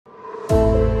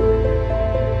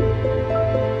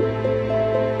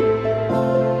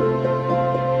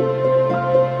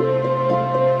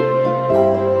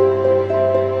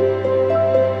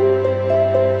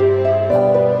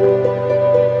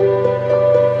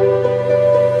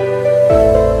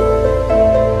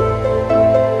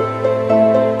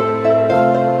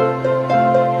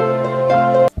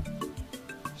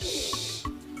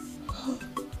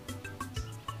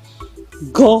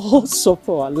gods of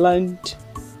our land,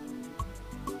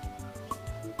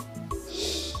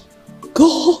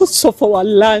 gods of our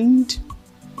land,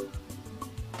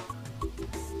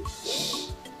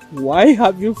 why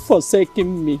have you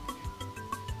forsaken me?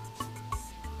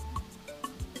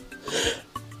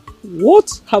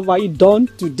 What have I done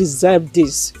to deserve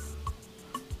this?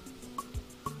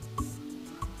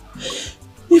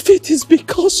 If it is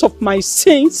because of my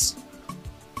sins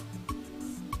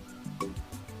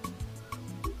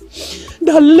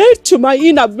that led to my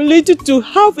inability to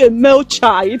have a male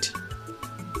child,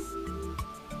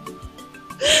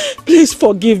 please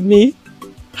forgive me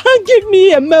and give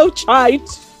me a male child.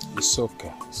 It's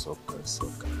okay, it's okay, it's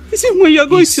okay. Is it when you're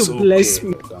going to bless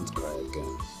me? Don't cry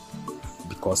again.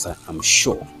 Because I am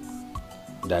sure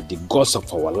that the gods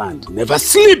of our land never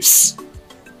sleeps.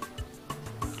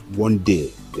 One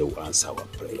day they will answer our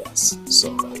prayers. It's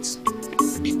alright.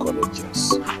 Be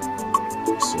courageous.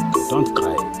 It's okay. Don't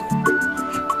cry again.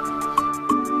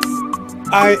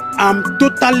 I am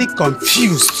totally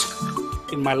confused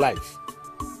in my life.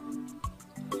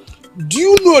 Do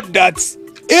you know that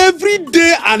every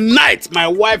day and night my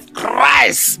wife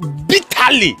cries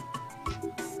bitterly?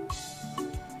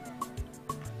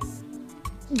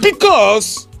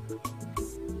 Because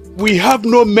we have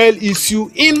no male issue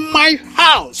in my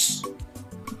house.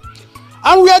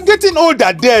 And we are getting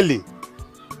older daily.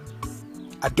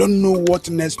 I don't know what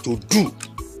next to do.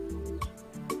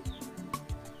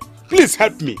 Please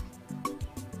help me.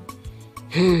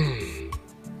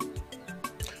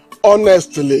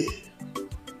 Honestly,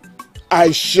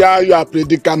 I share your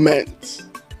predicament.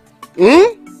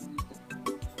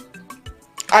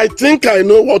 I think I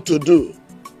know what to do.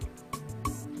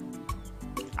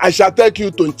 I shall take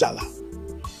you to Nchala.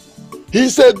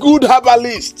 He's a good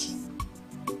herbalist.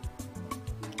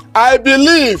 I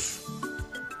believe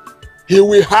he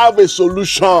will have a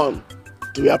solution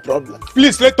to your problem.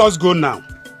 Please let us go now.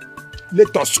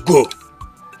 Let us go.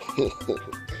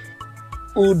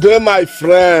 Ude, my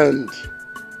friend,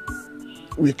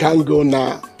 we can go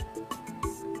now.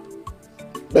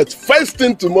 But first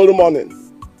thing tomorrow morning,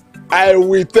 I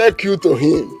will take you to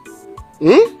him.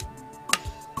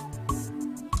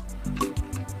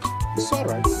 It's all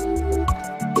right.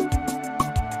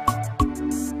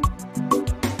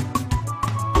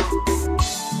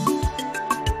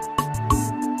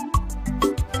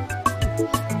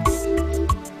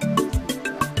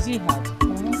 Is it hard?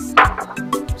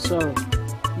 Sorry,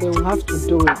 they will have to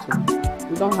do it.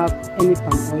 We don't have any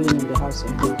palm oil in the house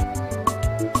again.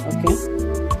 Okay?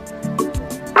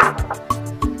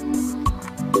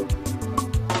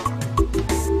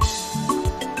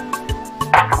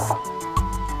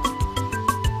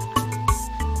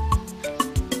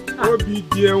 Obi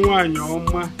dear one, your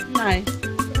ma. Nai.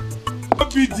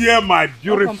 Obi dear my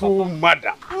beautiful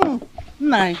mother.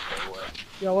 Nai.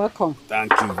 You're welcome.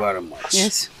 Thank you very much.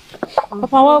 Yes.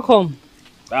 Papa, welcome.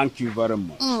 Thank you very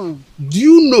much. Do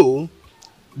you know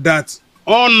that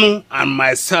Onu and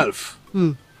myself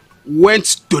went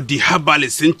to the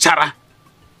herbalist in Chara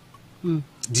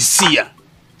this year?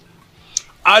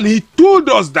 And he told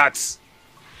us that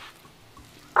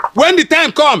when the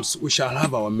time comes, we shall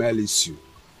have our male issue.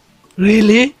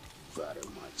 Really? Very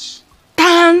much.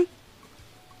 Thanks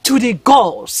to the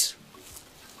gods.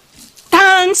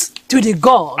 Thanks to the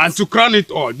gods. And to crown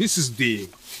it all, this is the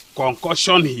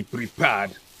concoction he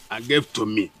prepared and gave to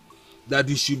me. That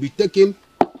you should be taking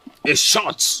a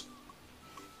shot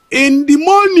in the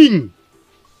morning.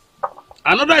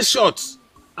 Another shot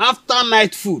after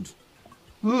night food.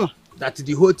 That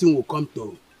the whole thing will come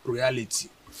to reality.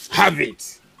 Have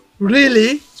it.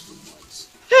 Really?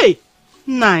 Hey,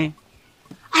 Nai.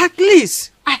 At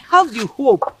least I have the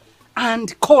hope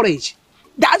and courage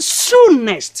that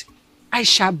soonest I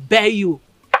shall bear you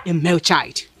a male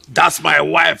child. That's my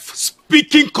wife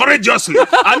speaking courageously.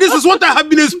 And this is what I have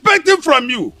been expecting from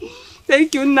you.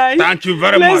 Thank you, Nai. Thank you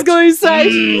very much. Let's go inside.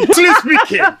 Please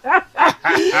speaking.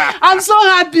 I'm so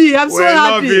happy. I'm so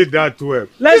happy. Will not be that way.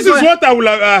 Let's this is what I will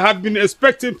have been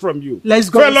expecting from you. Let's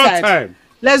go for inside. a long time.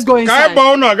 Let's go inside.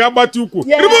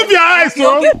 Yes. Remove your eyes,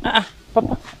 okay.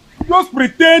 Papa. Just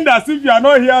pretend as if you are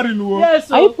not hearing.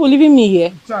 Yes, are you leaving me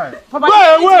here? Papa,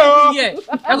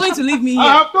 you're going to leave me here. I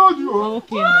have told you.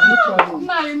 Okay, no problem.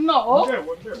 No.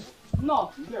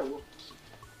 No.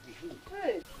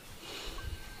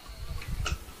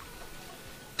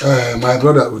 My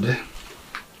brother Ude,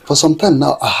 for some time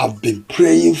now I have been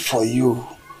praying for you,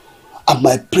 and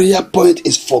my prayer point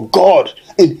is for God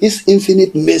in His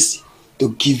infinite mercy to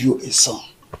give you a son.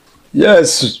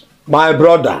 Yes, my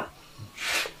brother.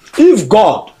 If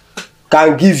God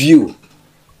can give you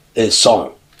a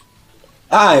son,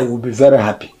 I will be very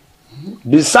happy.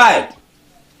 Besides,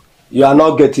 you are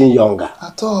not getting younger.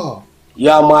 At all. You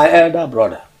are my elder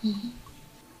brother.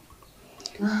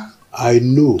 I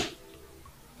know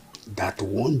that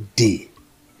one day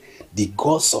the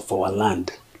gods of our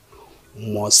land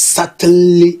must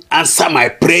certainly answer my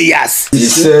prayers. He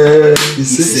said.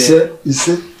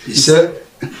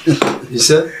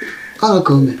 How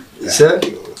come? He said.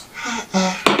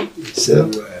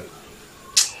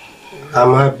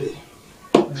 I'm happy.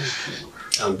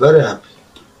 I'm very happy.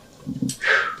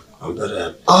 I'm very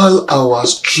happy. All our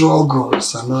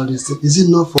struggles and all this, is it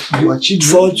not for our children?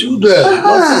 For children,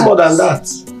 nothing more than that.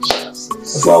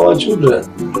 For our children.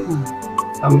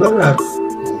 I'm very happy.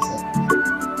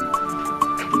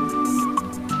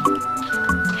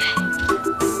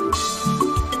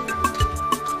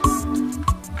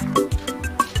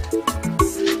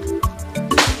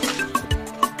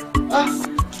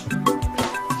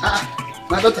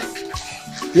 My daughter,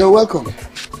 you're welcome.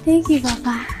 Thank you,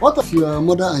 Papa. What of your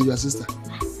mother and your sister?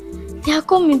 They are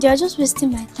coming. They are just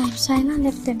wasting my time, so I now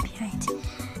left them behind.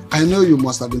 I know you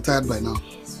must have been tired by now.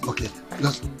 Yes. Okay,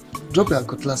 just drop your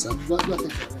cutlass and go take a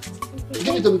rest.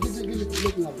 Give it to me. Give it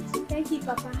to me. Thank you,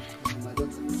 Papa. My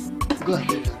daughter, go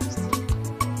ahead and rest.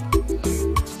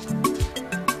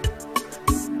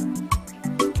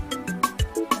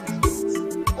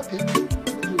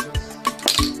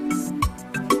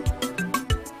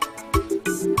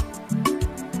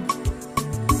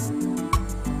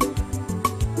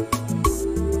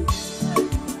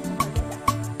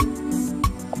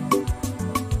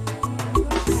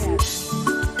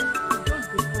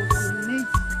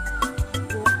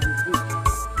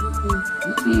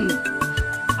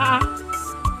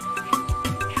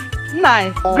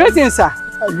 Greetings, sir.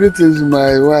 Greetings,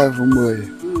 my wife, Umoy.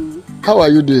 How are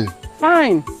you doing?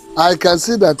 Fine. I can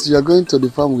see that you are going to the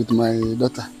farm with my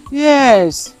daughter.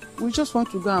 Yes. We just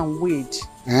want to go and wait.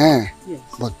 Yes.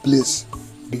 But please,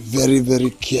 be very, very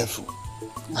careful.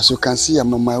 As you can see,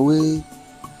 I'm on my way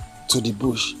to the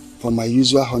bush for my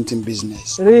usual hunting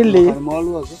business. Really?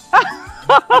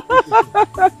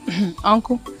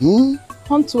 Uncle,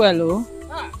 hunt well,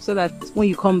 so that when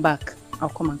you come back, I'll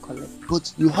come and collect.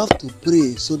 But you have to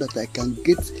pray so that I can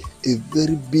get a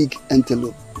very big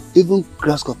antelope, even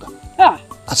grass cutter. Ah.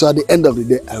 So at the end of the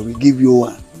day, I will give you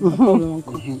one. No problem,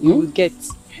 Uncle. You will get.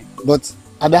 But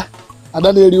Ada,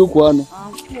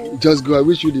 just go. I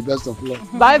wish you the best of luck.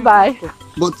 Bye-bye.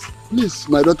 But please,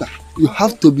 my daughter, you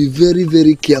have to be very,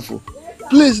 very careful.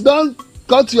 Please don't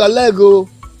cut your leg, oh.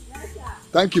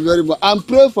 Thank you very much. And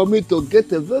pray for me to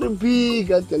get a very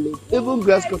big antelope, even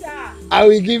grass cutter. I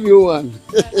will give you one.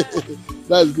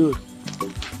 That's good.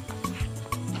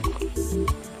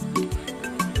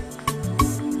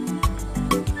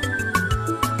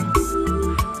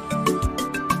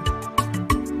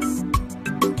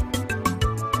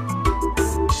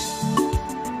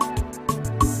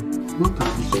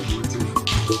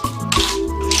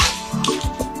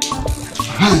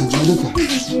 Hi, my daughter.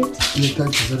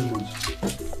 Thank you very much.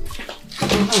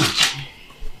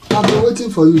 I've been waiting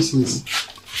for you since.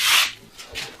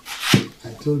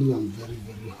 I told you I'm very,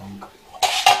 very hungry.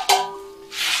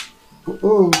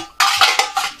 Oh.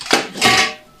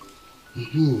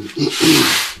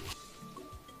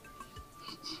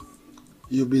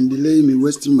 You've been delaying me,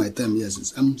 wasting my time here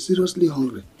since. I'm seriously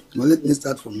hungry. Well, let me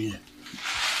start from here.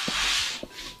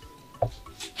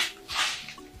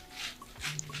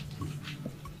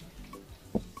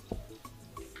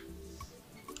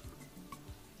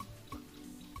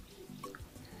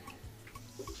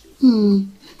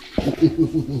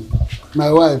 My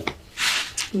wife,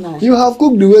 No. You have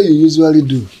cooked the way you usually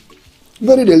do.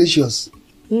 Very delicious.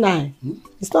 No,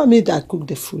 it's not me that cooked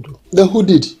the food. Then who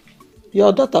did?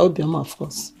 Your daughter Obioma, of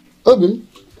course. Obim?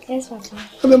 Yes, Papa.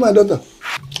 Obim, my daughter.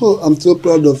 Oh, I'm so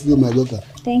proud of you, my daughter.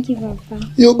 Thank you,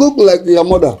 Papa. You cook like your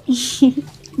mother.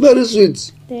 Very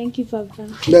sweet. Thank you, Papa.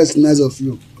 That's nice of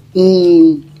you.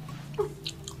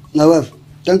 My wife,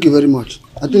 thank you very much.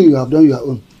 I think you have done your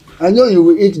own. I know you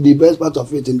will eat the best part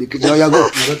of it in the kitchen. Oh, yeah, go.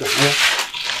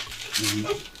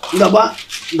 Ngaba,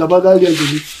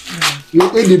 you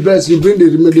eat the best, you bring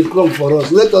the crumb for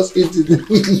us. Let us eat it.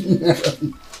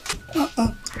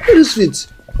 Very sweet.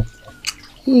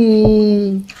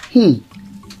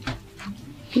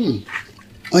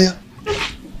 Oh yeah,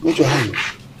 what's your hand?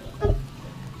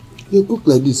 You cook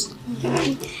like this.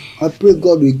 I pray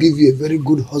God will give you a very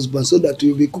good husband so that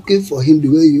you will be cooking for him the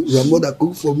way your mother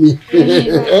cooked for me.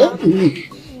 Yeah,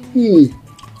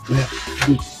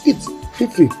 eat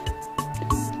free.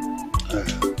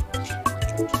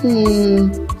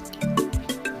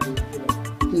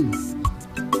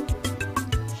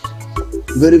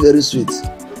 Very, very sweet.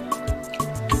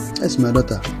 That's my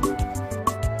daughter.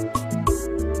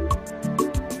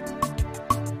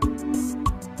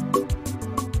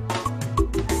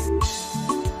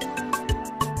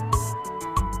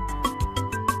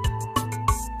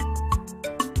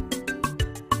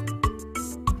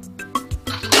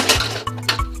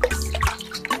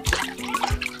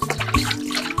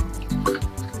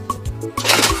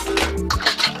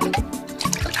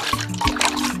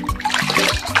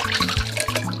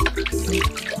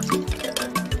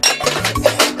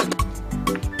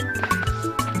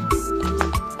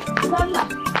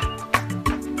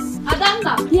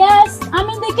 Adamna. Yes, I'm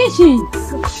in the kitchen.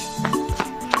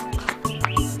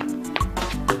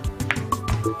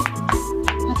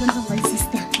 Adamna, my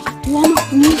sister.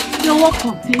 You're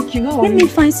welcome. Thank you. Let me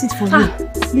find seat for you.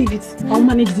 Leave it. I'll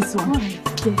manage this one. All right.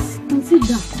 Yes. And sit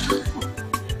down.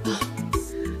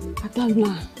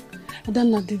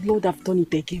 Adamna, the Lord have done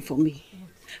it again for me.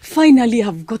 Finally,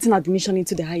 I've gotten admission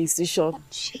into the high institution.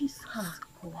 Jesus,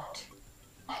 God.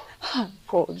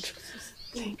 God.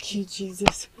 Thank you,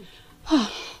 Jesus.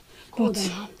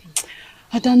 But,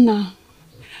 Adamna,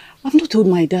 I've not told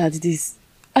my dad this.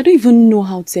 I don't even know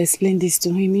how to explain this to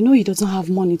him. You know he doesn't have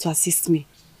money to assist me.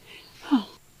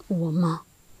 Mama,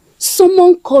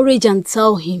 summon courage and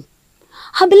tell him.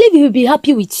 I believe he will be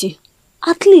happy with you.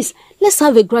 At least, let's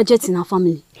have a graduate in our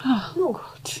family. Oh,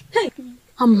 God.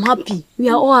 I'm happy. We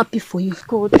are all happy for you.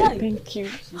 God, thank you.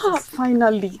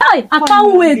 Finally. I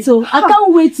can't wait. I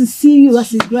can't wait to see you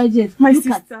as a graduate. My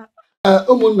sister.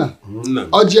 Ụmụnna,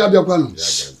 ọjị abịakwanụ.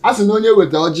 A sị na onye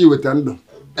weta ọjị weta ndụ.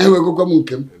 Ewegokwa m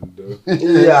nke m.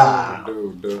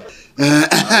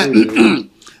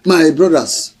 My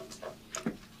brothers,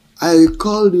 I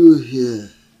called you here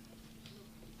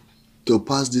to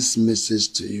pass this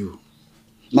message to you.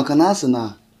 Maka na asị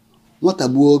na nwata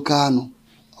gbuo oke anụ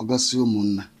ọgọsị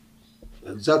ụmụnna.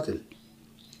 Exactly.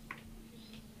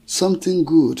 Something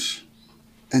good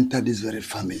entered this very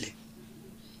family,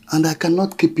 and I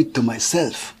cannot keep it to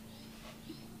myself.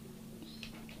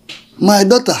 My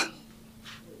daughter,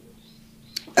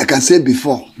 I can say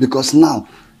before, because now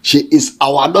she is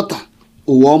our daughter,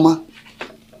 Uwoma.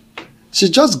 She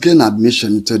just gained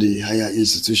admission into the higher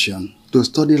institution to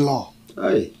study law.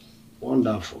 Hey,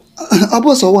 wonderful.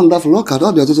 Also wonderful. Look at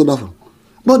all the other wonderful.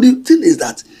 But the thing is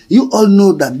that you all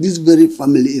know that this very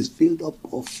family is filled up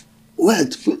of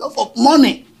wealth, filled up of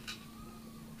money.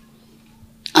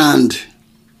 And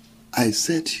I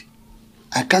said,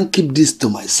 I can't keep this to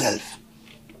myself.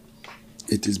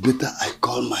 It is better I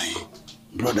call my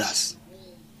brothers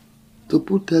to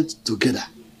put heads together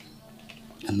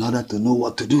in order to know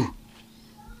what to do.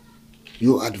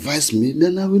 You advise me,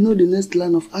 then I will know the next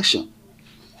line of action.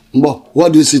 Mbo,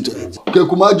 what do you see to it?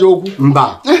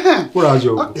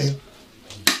 Okay.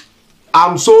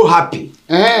 I'm so happy.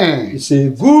 It's a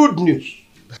good news.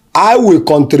 I will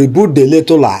contribute the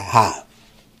little I have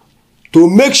to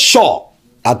make sure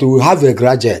that we will have a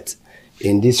graduate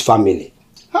in this family.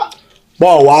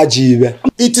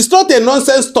 It is not a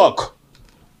nonsense talk.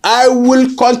 I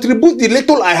will contribute the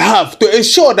little I have to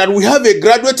ensure that we have a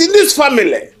graduate in this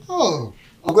family. Oh.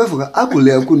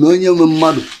 Akule no onye nwe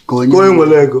mmadụ ka onye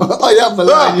nwere ego. Oya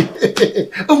balani.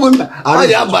 Umunna,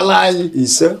 oya balani.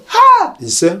 Ise.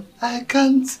 Ise. I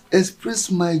can't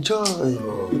express my joy.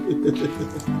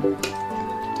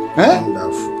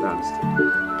 Wonderful.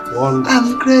 Wonderful.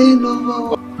 I'm crying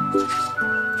over.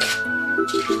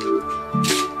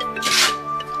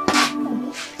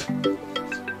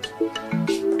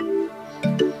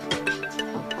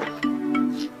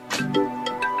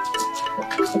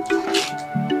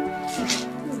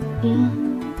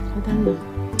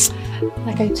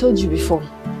 Like I told you before,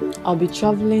 I'll be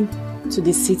traveling to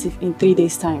the city in 3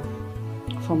 days' time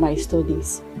for my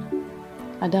studies.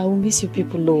 And I will miss you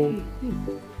people, Lord.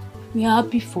 We are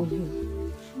happy for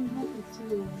you.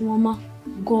 Mama,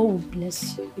 God will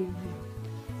bless you.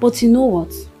 But you know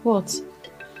what? What?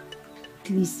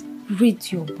 Please,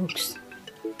 read your books.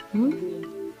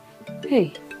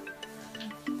 Hey.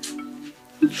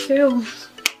 Phil.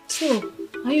 So,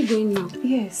 are you going now?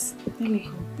 Yes. Let me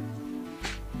go.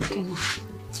 Okay, now.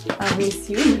 I'll miss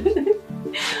you.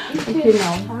 Okay,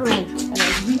 now. Alright.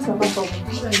 Alright,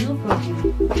 no problem.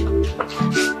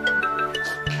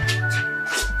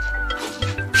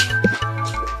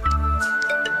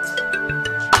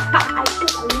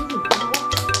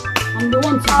 I'm the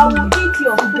one to I will eat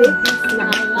your baby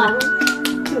now.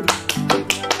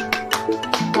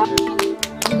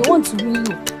 I'm the one to win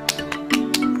you.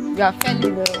 You are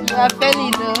failing though. You are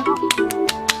failing though.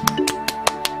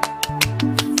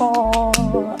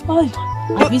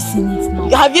 Have you seen it now?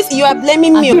 Have you seen? You are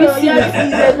blaming me.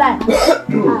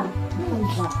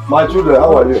 My children,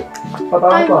 how are you? Papa,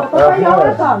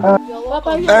 you're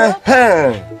welcome.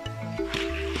 Hey.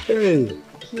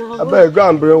 I better go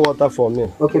and bring water for me.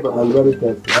 Okay, Papa. I'm very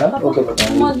thirsty. Okay,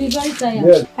 Papa. You must be very tired.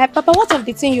 Yes. Papa, what of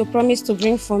the thing you promised to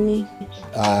bring for me?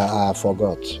 I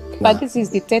forgot. But this is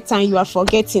the third time you are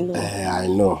forgetting. I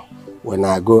know. When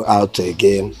I go out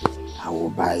again, I will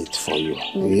buy it for you.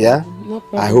 Yeah? No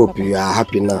problem, I hope Papa. you are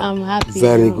happy now. I'm happy.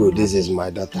 Very good. This is my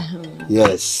daughter.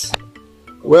 Yes.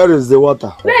 Where is the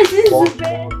water? Where is this?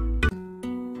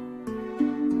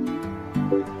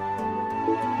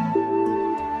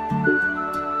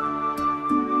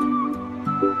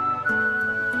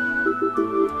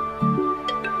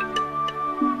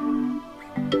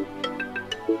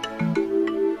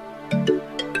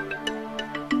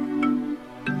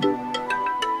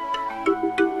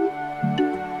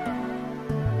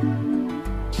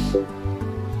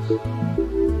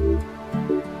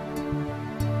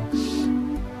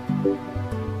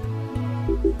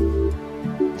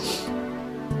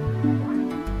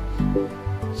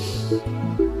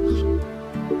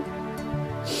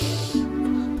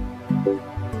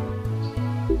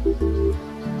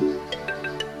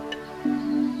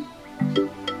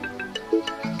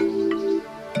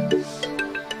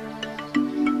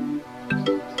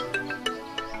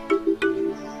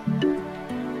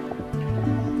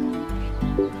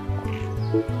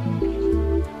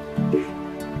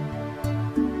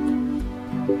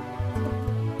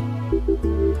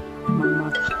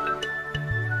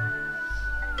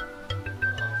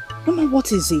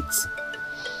 What is it?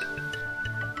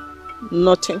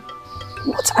 Nothing.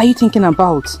 What are you thinking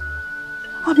about?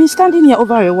 I've been standing here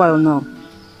over a while now.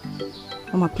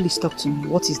 Mama, please talk to me.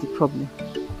 What is the problem?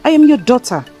 I am your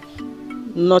daughter.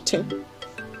 Nothing.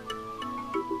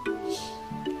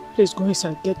 Please go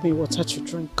inside, get me water to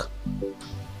drink.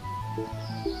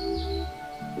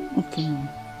 Okay,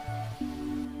 Mama.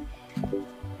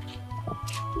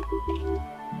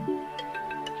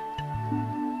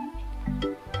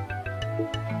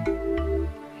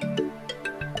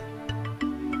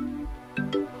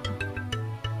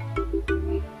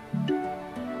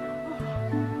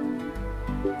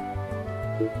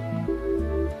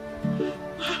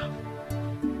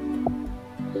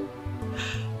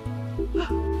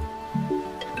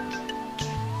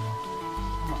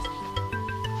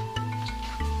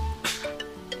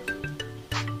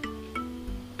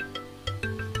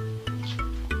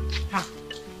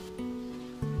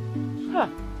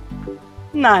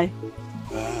 Nai.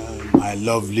 My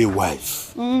lovely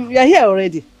wife. You are here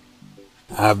already.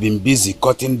 I have been busy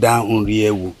cutting down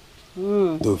unriewu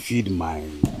to feed my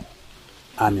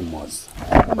animals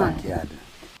in the backyard.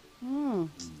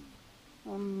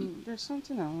 There's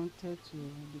something I wanted to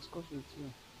discuss with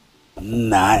you.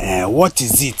 Nah, what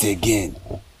is it again?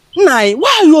 Nai,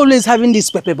 why are you always having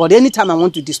this pepper body anytime I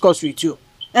want to discuss with you?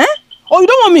 Eh? Or you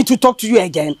don't want me to talk to you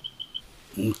again?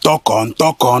 Talk on.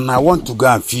 I want to go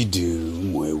and feed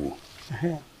Mwewu.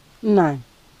 Nai,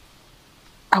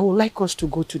 I would like us to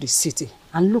go to the city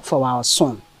and look for our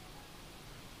son.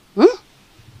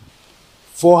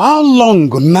 For how long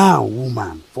now,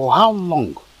 woman? For how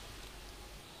long?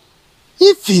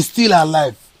 If he's still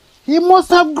alive, he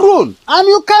must have grown, and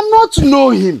you cannot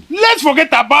know him. Let's forget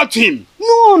about him.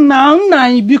 No,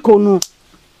 Nai, Bikono.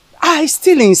 I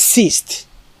still insist.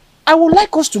 I would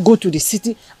like us to go to the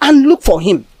city and look for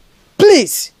him.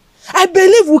 Please. I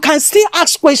believe we can still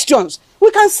ask questions. We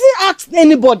can still ask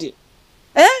anybody.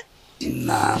 Eh?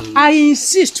 Nah. I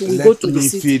insist we go to the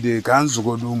city.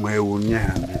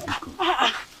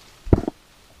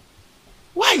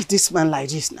 Why is this man like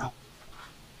this now?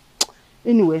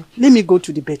 Anyway, let me go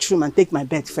to the bedroom and take my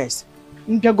bed first.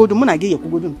 My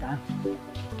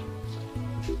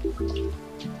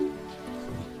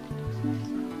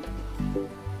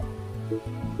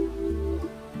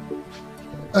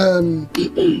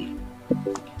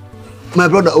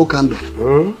brother Okando,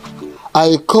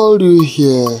 I called you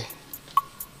here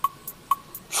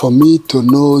for me to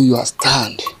know your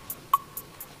stand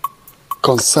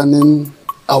concerning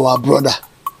our brother,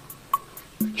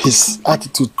 his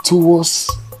attitude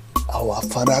towards our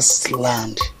father's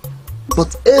land.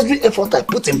 But every effort I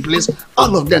put in place,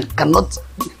 all of them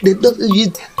they don't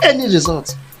yield any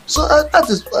result. So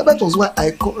that was why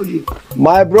I called you.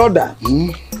 My brother,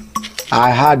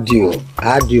 I heard you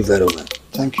very well.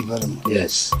 Thank you very much.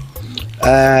 Yes.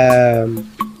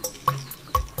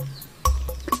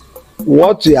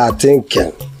 What you are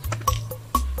thinking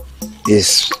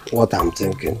is what I'm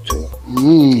thinking too.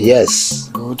 Yes.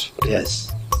 Good.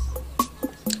 Yes.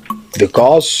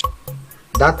 Because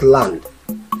that land,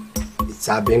 it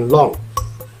has been long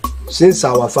since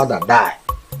our father died.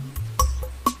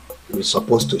 We're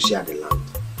supposed to share the land.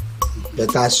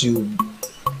 But as you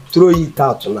throw it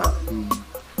out now,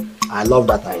 I love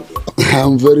that idea.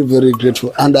 I'm very, very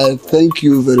grateful, and I thank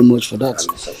you very much for that.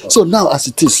 So now, as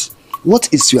it is,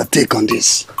 what is your take on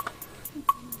this?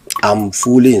 I'm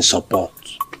fully in support.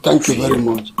 Thank you very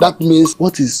much. That means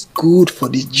what is good for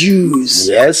the Jews,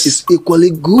 yes, is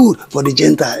equally good for the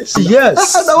Gentiles.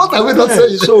 Yes. Now, what are we not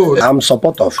saying? So I'm in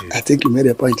support of you. I think you made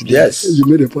a point. Yes. You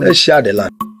made a point. Let's share the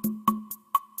land.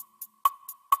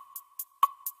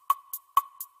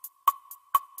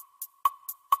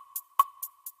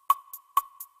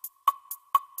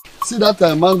 See that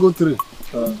mango tree?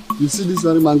 You see this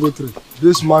very mango tree?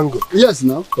 This mango? Yes,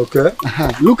 now. Okay.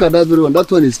 Look at that very one.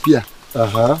 That one is pear.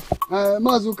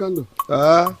 Mazukando.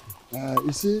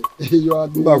 You see, you are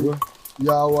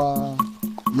our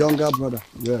younger brother.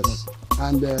 Yes.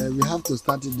 And we have to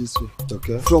start it this way.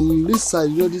 Okay. From this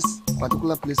side, you know this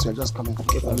particular place we are just coming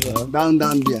from. Down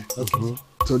there. Okay.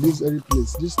 So this very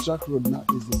place, this track road now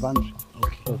is the boundary.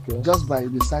 Okay. Just by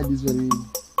the side this very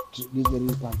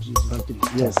boundary.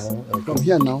 Yes. Okay. From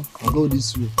here now, go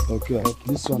this way. Okay.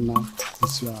 This one now,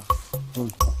 this way.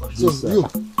 So you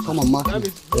come and mark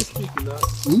me.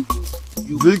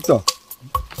 Victor.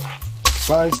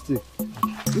 5 stick.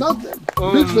 Nothing.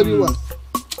 Big very well.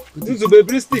 This is a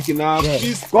baby stick now.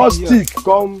 Yes. Come stick.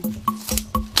 Come.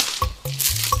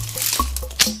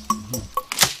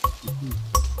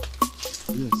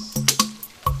 Yes.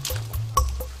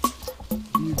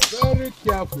 Be very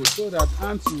careful so that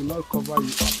ants will not cover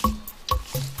you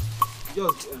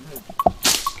up. Just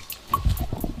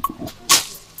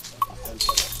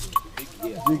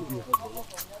Big.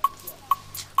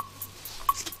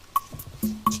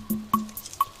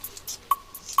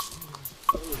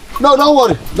 No, don't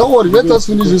worry. Let us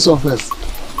finish this one first.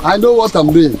 I know what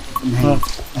I'm doing.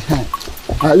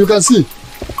 You can see,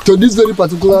 to this very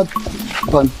particular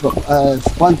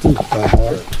pantry,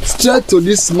 straight to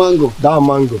this mango. That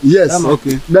mango. Yes.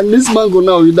 Okay. Then this mango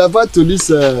now, you divert to this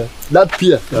that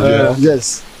pier.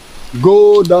 Yes.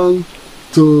 Go down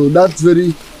to that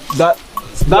very that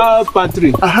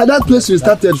pantry. That place we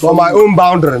started from my own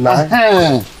boundary now.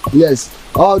 Yes.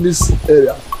 All this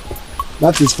area.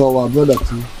 That is for our brother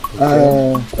too.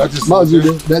 That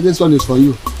is this one is for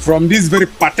you. From this very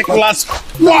particular spot.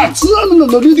 No.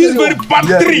 This very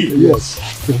pantry. Yes.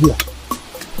 To here.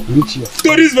 Reach here.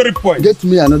 To this very point. Get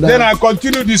me another. Then I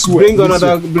continue this way. Bring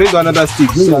another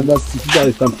stick. Bring another stick. You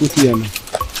guys can put here now.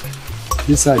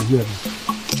 This side here.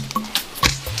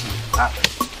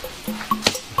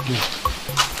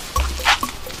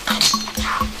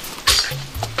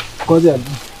 Cause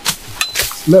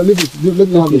no, leave it. Let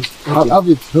me have it. Have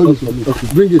it. Hold it for me. Okay.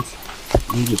 Bring it.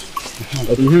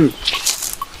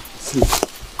 See.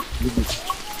 Leave it.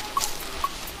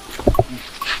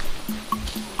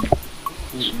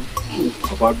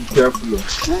 But be careful.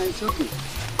 It's okay.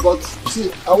 But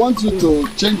see, I want you to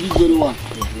change this very one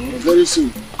very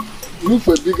soon. Look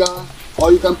for bigger,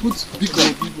 or you can put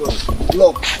beacon.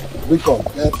 Block. Beacon.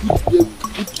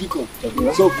 Put beacon.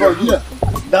 Okay. So from here,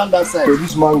 down that side. To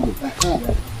this mango.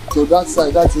 To that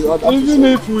side, that's the other. Even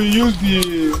if we use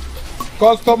the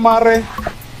customary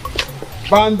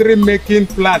boundary making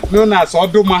plant known as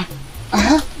Oduma,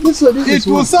 it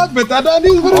will serve better than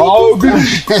this.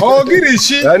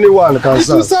 Anyone can serve.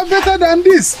 It will serve better than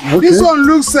this. Okay. This one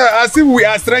looks as if we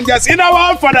are strangers in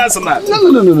our father's land.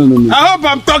 No. I hope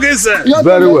I'm talking, sir.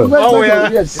 Very well. Oh, yeah.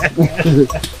 Yes.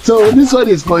 So this one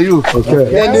is for you.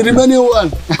 Okay. And the remaining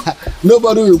one,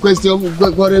 nobody will question me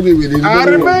with it. I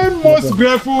remain most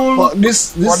grateful for this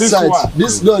side. One.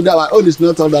 This no, that our own is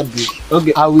not all that big.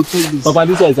 Okay. I will take this. Papa,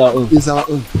 this one is our own. It's our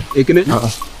own.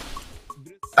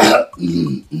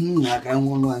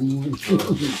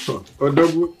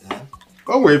 Odogwu.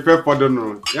 O nwere ife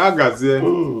fọdụnụ. Ya gazie.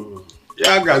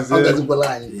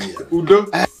 Udo.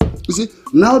 You see,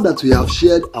 now that we have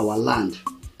shared our land,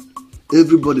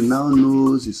 everybody now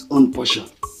knows his own portion.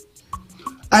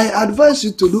 I advise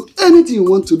you to do anything you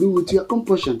want to do with your own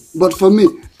portion. But for me,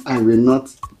 I will not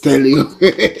tell you.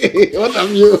 What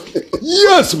am you?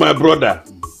 Yes, my brother.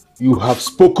 You have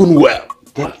spoken well.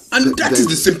 And that is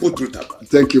the simple truth about it.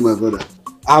 Thank you, my brother.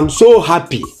 I'm so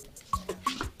happy.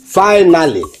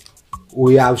 Finally,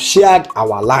 we have shared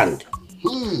our land.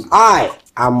 I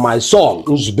and my son,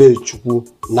 Nzube Chukwu,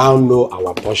 now know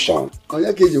our portion.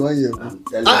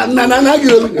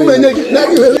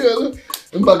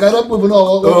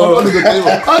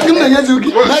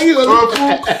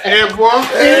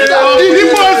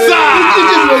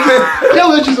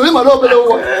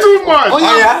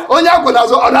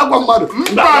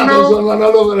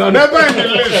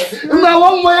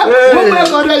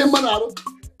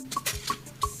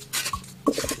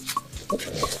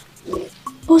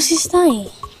 Oh, sister,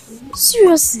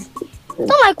 seriously, I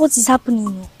don't like what is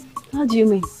happening. How do you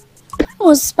mean?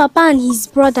 Once Papa and his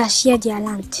brother share their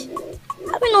land,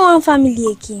 I mean, no one family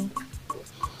again.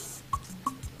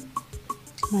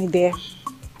 My dear,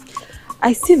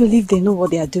 I still believe they know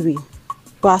what they are doing.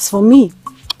 But as for me,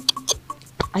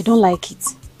 I don't like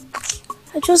it.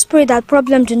 I just pray that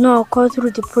problem do not occur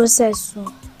through the process.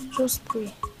 So just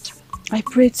pray. I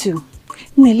pray too.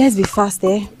 Nne, let's be fast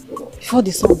there before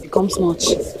the sun becomes much.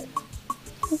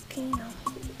 Okay.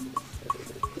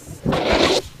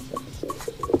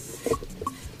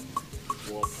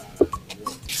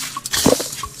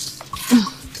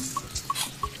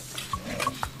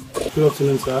 Good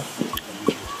afternoon, sir.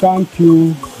 Thank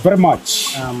you very much.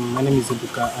 My name is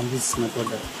Ebuka and this is my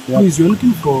brother. Yep. Please, we're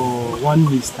looking for one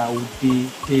Mr. Ude.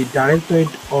 They directed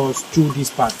us through this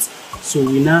part. So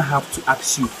we now have to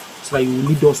ask you so that you will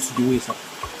lead us to the way, sir.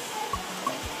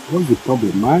 What's the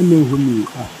problem? I know who you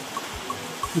are.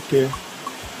 Okay.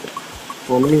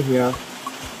 For me here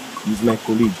is my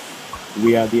colleague.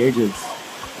 We are the agents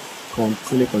from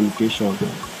telecommunication.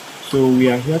 So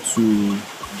we are here to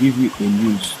give you a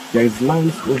news. There is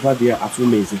land over there at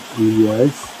Umezi.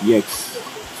 Yes. Yes.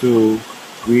 So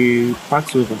we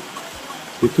passed over.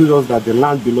 They told us that the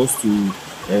land belongs to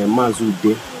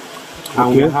Mazude.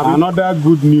 And okay. Another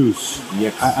good news.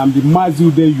 Yes. I am the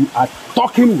Mazude you are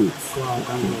talking with. Wow,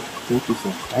 thank you,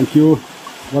 sir. Thank you.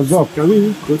 What's up? Can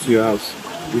we go to your house?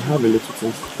 We have a little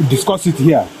thing. Discuss it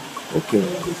here. Okay.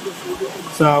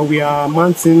 So we are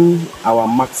mounting our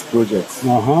Max project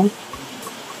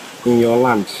in your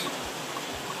land.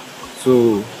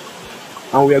 So,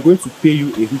 and we are going to pay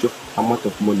you a huge amount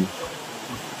of money.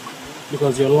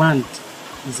 Because your land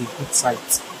is a good site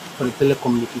for the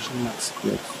telecommunication max.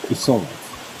 Yes. It's all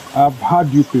right. I've heard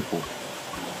you people.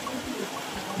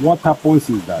 What happens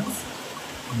is that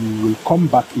you will come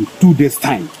back in 2 days'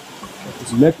 time.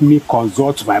 Let me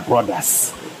consult my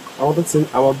brothers.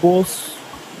 Our boss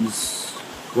is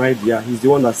right there. He's the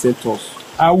one that sent us.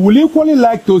 I will equally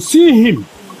like to see him.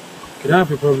 You don't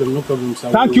have a problem, no problem, sir.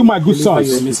 Thank you, my good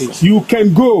sons. You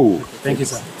can go. Okay, thank you,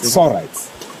 sir. It's all right.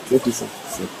 Thank you, sir.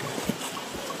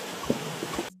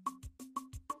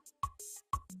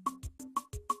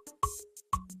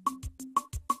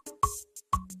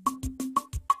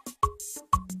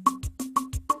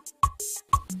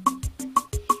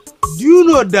 Do you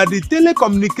know that the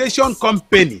telecommunication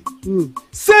company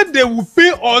said they will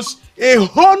pay us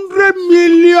 100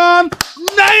 million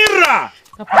naira?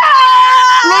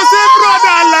 Plus a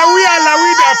brother Alawi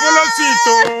that follows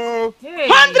it.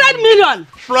 100 million!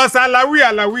 Plus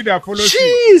Alawi that follows it.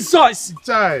 Jesus!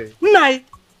 Chai. Nai,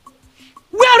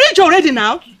 we are rich already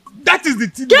now. That is the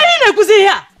thing. Get in a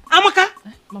here. Amaka.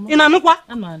 In Anukwa.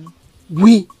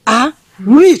 We are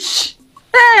rich.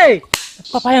 Hey!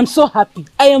 Papa, I am so happy.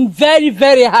 I am very,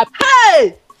 very happy.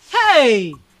 Hey!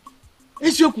 Hey!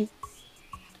 Ishoku.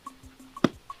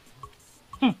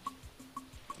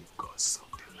 Because of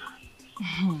the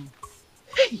land.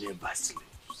 Never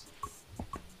sleeps.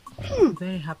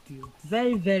 Very happy.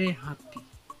 Very, very happy.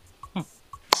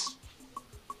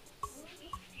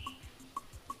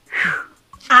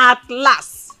 At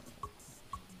last.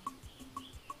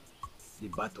 The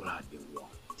battle had been won.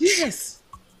 Yes.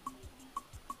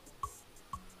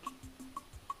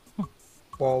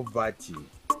 Poverty.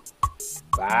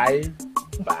 Bye.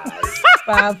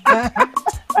 Papa.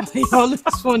 You always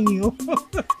funny.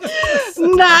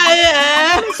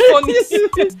 Nah, funny.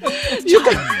 You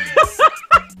can...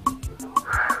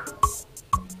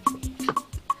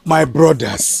 My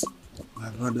brothers. My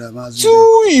brother, Mazu.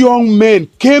 2 young men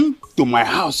came to my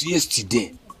house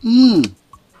yesterday.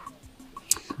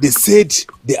 They said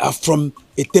they are from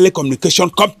a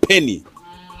telecommunication company.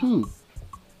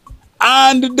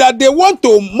 And that they want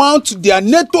to mount their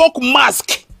network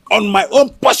mask on my own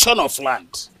portion of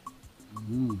land.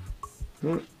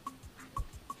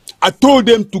 I told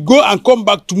them to go and come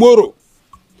back tomorrow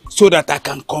so that I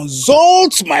can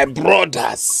consult my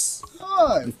brothers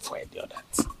before I do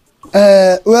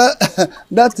that. Well,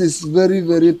 that is very,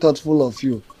 very thoughtful of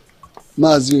you,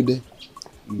 Mazude.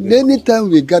 Anytime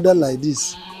we gather like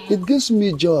this, it gives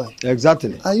me joy.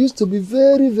 Exactly. I used to be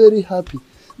very, very happy.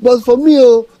 But for me,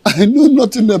 I know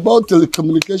nothing about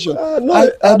telecommunication.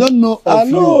 I don't know. I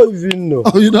know if you know.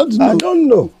 Oh, you don't know? I don't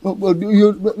know.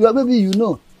 Well, maybe you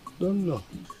know. Don't know.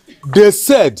 They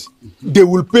said they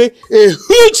will pay a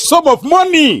huge sum of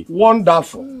money.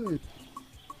 Wonderful.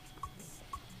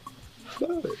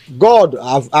 God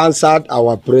have answered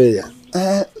our prayer.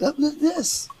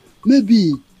 Yes.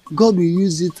 Maybe God will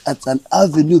use it as an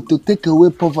avenue to take away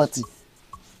poverty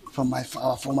from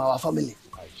our family.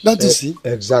 Don't you see?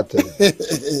 Exactly.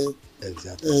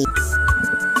 Exactly.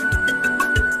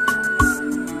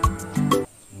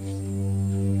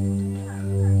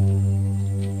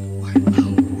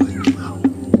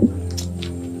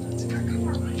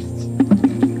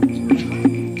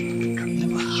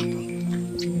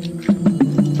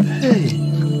 Hey.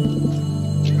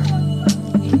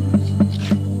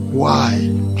 Why?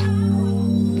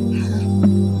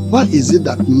 Why is it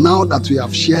that now that we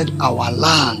have shared our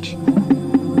land,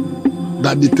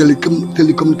 that the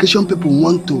telecommunication people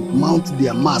want to mount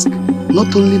their mask,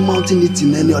 not only mounting it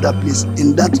in any other place,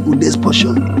 in that Ude's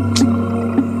portion?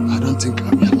 I don't think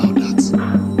I will allow that.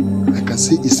 I can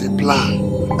see it's a plan.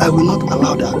 I will not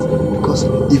allow that, because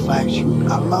if I should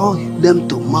allow them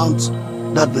to mount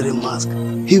that very mask,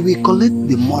 he will collect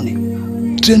the money,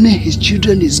 training his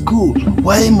children in school,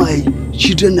 while my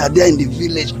children are there in the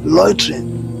village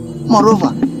loitering.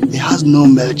 Moreover, he has no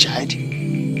male child.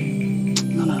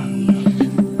 No.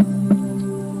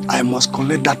 I must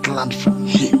collect that land from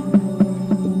him.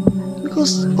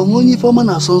 Because Omonyi Foreman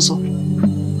has also,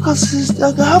 I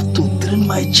have to train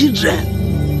my children.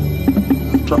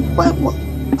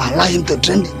 Allow him to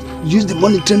train, use the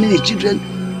money training his children,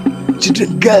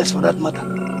 girls for that matter.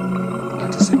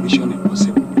 That is a mission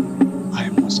impossible. I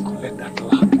must collect that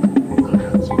land.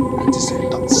 That is a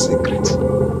top secret.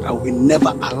 I will never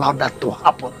allow that to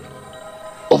happen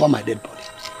over my dead body.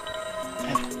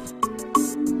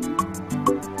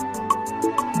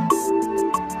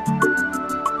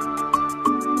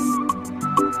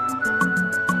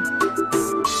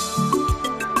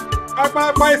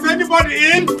 Is anybody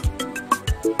in?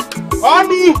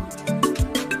 Honey!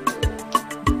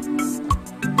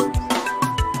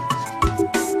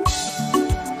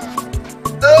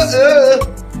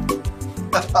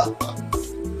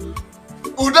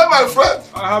 Ude, my friend.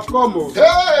 I have come.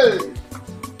 Hey!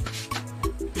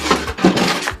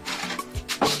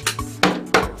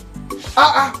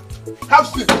 Have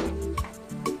seat.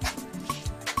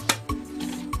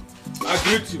 I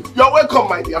greet you. You're welcome,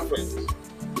 my dear friend.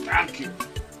 Thank you.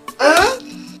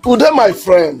 Ude, my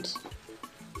friend.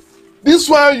 This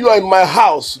one you are in my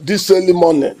house this early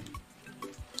morning.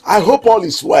 I hope all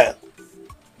is well.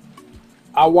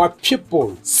 Our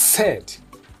people said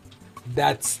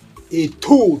that a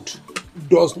toad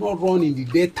does not run in the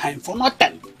daytime for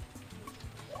nothing.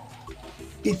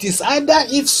 It is either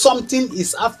if something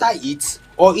is after it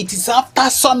or it is after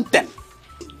something.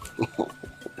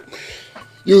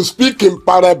 You speak in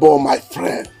parable, my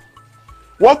friend.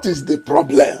 What is the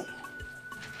problem?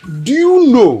 Do you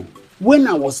know, when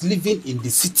I was living in the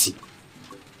city,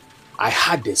 I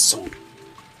had a son.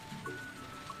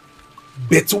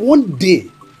 But one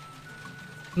day,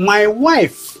 my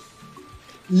wife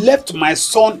left my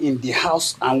son in the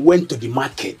house and went to the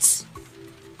market.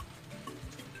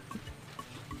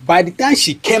 By the time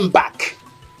she came back,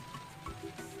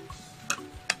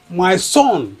 my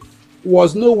son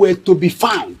was nowhere to be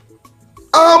found.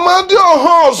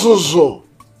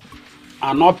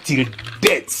 And up till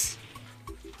death.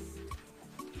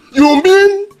 You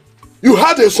mean you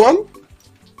had a son?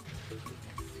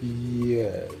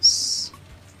 Yes,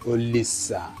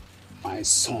 Olisa, my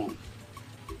son.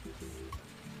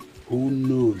 Who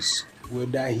knows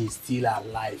whether he's still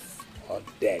alive or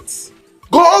dead?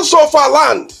 Go on suffer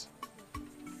land.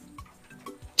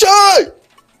 Chai!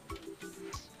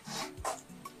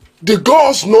 The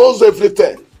gods knows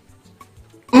everything.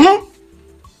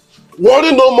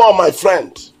 Worry no more, my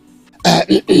friend.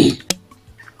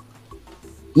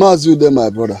 Mazude, my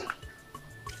brother.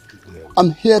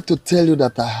 I'm here to tell you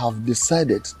that I have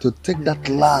decided to take that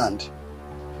land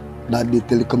that the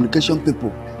telecommunication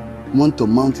people want to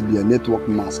mount their network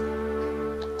mast.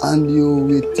 And you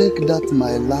will take that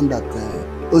my land at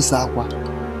Osakwa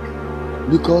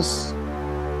because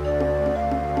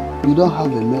you don't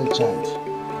have a male child.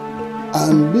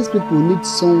 And these people need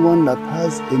someone that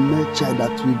has a male child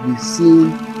that will be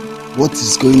seeing what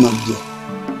is going on there.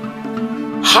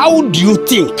 How do you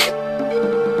think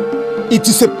it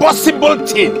is a possible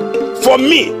thing for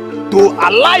me to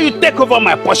allow you to take over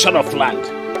my portion of land?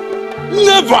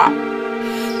 Never!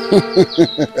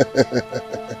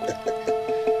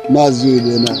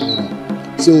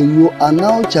 So you are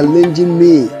now challenging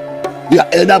me, your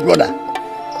elder brother.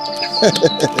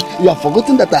 You have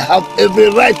forgotten that I have every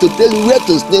right to tell you where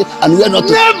to stay and where not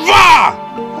to.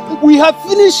 Never! We have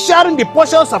finished sharing the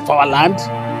portions of our land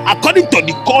according to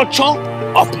the culture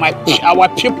of our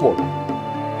people.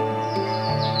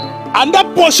 And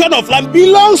that portion of land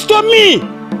belongs to me.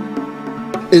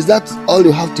 Is that all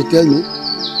you have to tell me?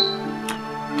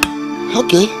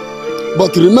 Okay.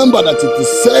 But remember that it is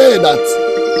said that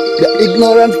the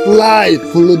ignorant fly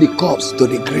follow the corpse to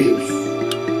the grave.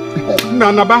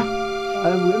 Nanaba.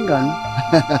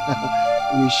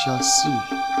 We shall see.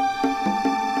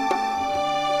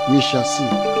 We shall see.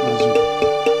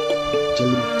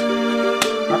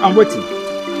 I'm waiting.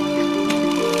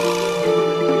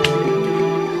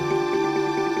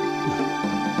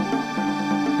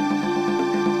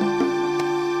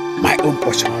 My own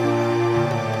portion.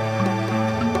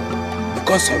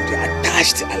 Because of the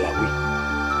attached Alawi.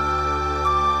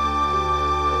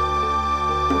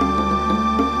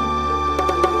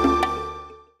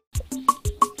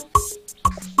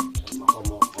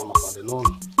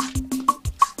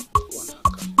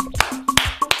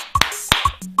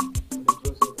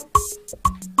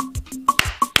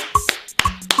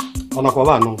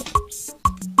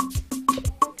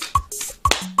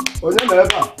 Oh,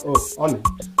 on.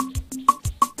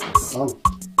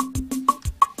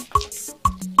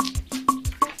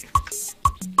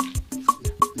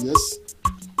 Yes.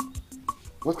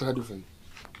 What can I do for you?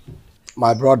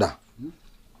 My brother,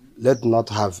 let's not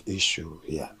have issue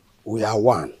here. We are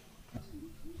one.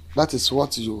 That is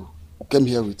what you came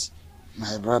here with.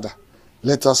 My brother,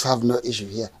 let us have no issue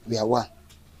here. We are one.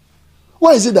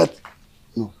 Why is it that,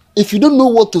 no, if you don't know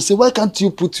what to say, why can't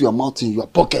you put your mouth in your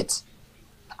pocket?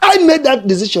 I made that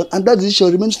decision and that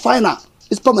decision remains final.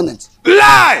 It's permanent.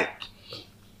 Lie!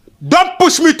 Don't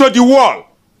push me to the wall.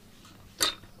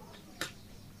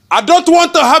 I don't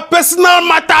want to have personal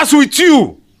matters with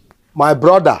you. My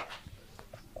brother,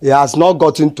 he has not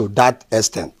gotten to that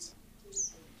extent.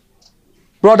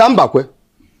 Brother Mbakwe,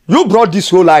 you brought this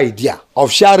whole idea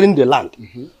of sharing the land.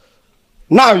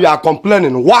 Now you are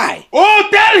complaining. Why? Oh,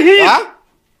 tell him! Huh?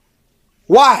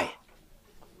 Why?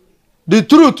 The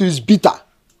truth is bitter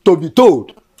to be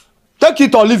told. Take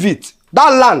it or leave it. That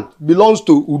land belongs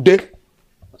to Ude.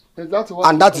 And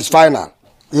that is final.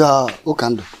 Yeah,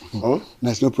 Okando.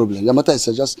 There's no problem. Your matter is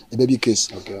just a baby case.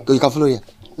 Okay. You can follow here.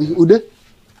 Ude,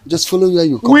 just follow where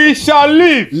you come. We shall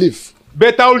leave. Leave.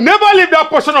 But I will never leave that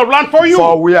portion of land for you.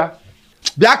 For where?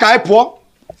 Biaka Epo.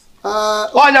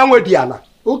 Onyanwe Diana.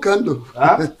 Okando.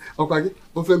 Okwagi,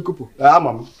 Ofenkupo.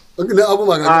 Mama.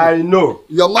 I know.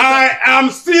 Your matter, I am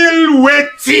still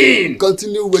waiting.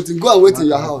 Continue waiting. Go and wait in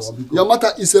your house. Your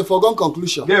matter is a foregone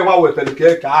conclusion. Now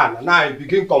I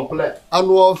begin complain.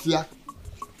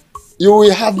 You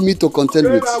will have me to contend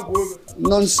with.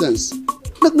 Nonsense.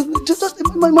 Just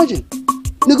imagine.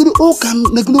 You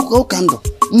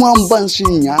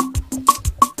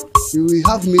will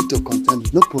have me to contend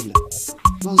with. No problem.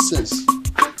 Nonsense.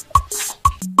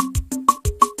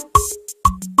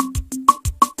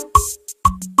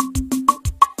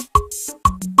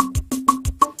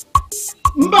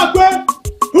 Mbakwe,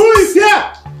 who is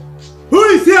here? Who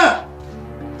is here?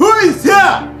 Who is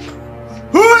here?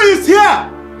 Who is here?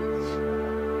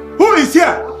 Who is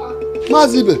here?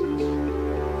 Mazibe,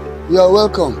 you are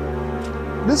welcome.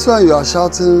 This one you are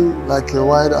shouting like a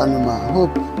wild animal. I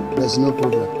hope there's no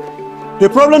problem. The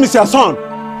problem is your son.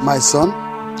 My son?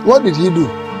 What did he do?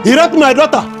 He raped my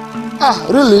daughter. Ah,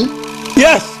 really?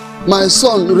 Yes. My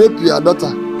son raped your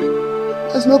daughter.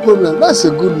 There's no problem. That's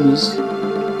a good news.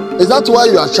 Is that why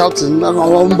you are shouting as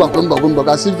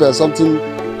if something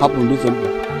happened differently?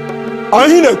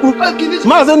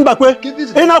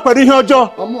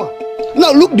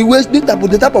 Now look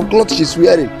the type of cloth she's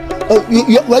wearing.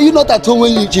 Were you not at home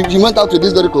when she went out with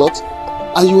this very cloth?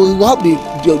 And you have the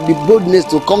boldness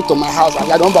to come to my house and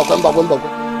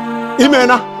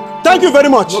Imena, thank you very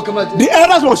much. The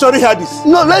elders will surely hear this.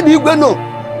 No, let the Igwe know.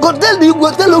 Go tell the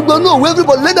Igwe, tell Igwe know,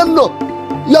 everybody, let them know.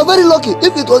 You are very lucky.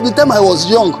 If it was the time I was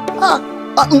young,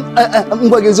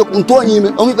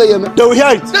 they will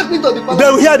hear it. They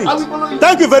will hear it.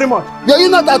 Thank you very much. Were you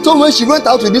not at home when she went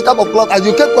out with this type of cloth and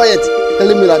you kept quiet,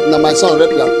 telling me that my son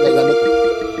raped your daughter?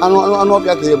 I know if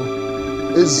you are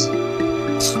able. Is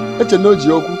it's a no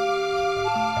joke.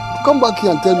 Come back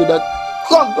here and tell me that.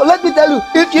 Come, let me tell you,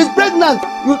 if she's pregnant,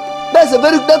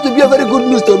 that will be a very good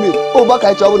news to me. Oh, back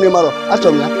I travel Nemaro.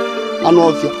 Actually, I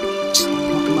know if you.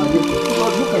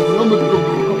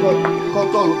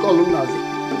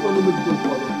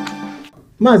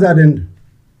 Mazaden,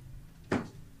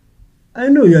 I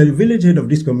know you are the village head of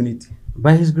this community.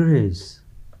 By his grace.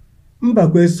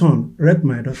 Mbakwe's son raped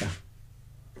my daughter.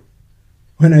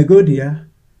 When I go there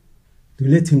to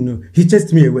let him know, he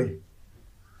chased me away.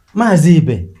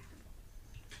 Mazibe,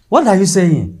 what are you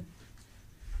saying?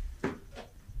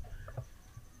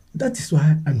 That is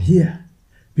why I'm here.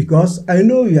 Because I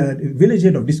know you are the village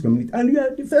head of this community and you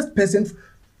are the first person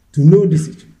to know this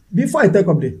situation. Before I take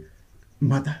up the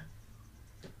matter.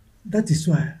 That is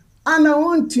why. And I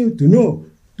want you to know,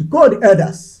 to call the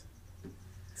elders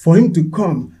for him to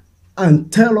come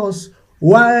and tell us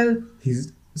why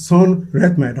his son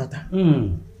raped my daughter.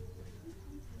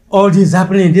 All this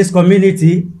happening in this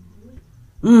community?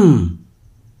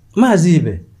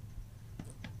 Mazibe,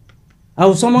 I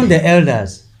will summon the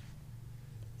elders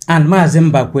and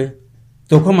Mazimbakwe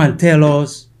to come and tell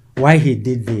us why he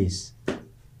did this.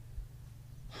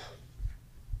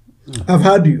 I've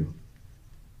heard you.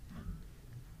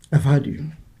 I've heard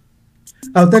you.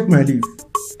 I'll take my leave.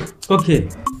 Okay.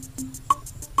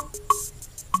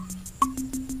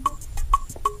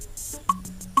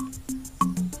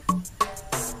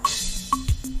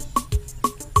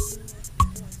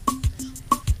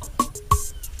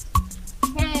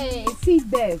 Hey, see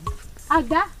babe.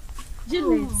 Aga?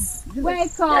 Juliet.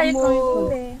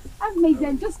 Welcome. I've made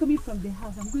them just coming from the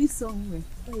house. I'm going somewhere.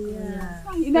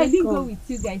 You know, I didn't go with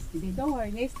you guys today. Don't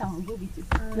worry, next time I'll go with you.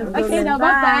 Okay, now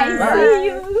bye. See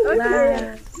you.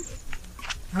 Okay.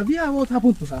 Have you heard what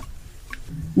happened to her?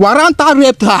 Warranta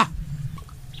raped her.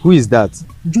 Who is that?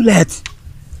 Juliet.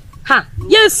 Ha!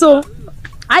 Yes, so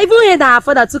I even heard that her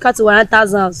father took her to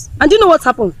Waranta's house. And do you know what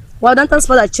happened? Waranta's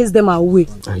father chased them away.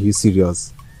 Are you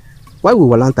serious? Why would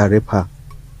Walanta rape her?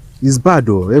 It's bad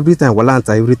though. Every time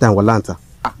Walanta.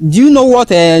 Do you know what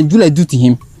Juliet do to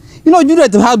him? You know,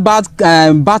 Juliet had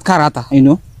bad character, you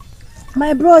know.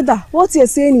 My brother, what you're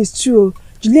saying is true.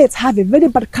 Juliet have a very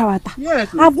bad character. Yes.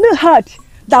 I've not heard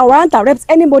that Waranta raped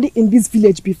anybody in this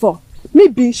village before.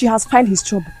 Maybe she has found his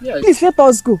trouble. Yes. Please let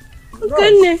us go.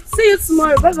 Okay, see you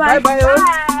tomorrow. Bye-bye.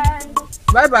 Bye-bye.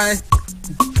 Bye-bye.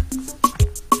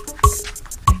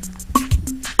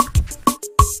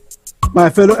 My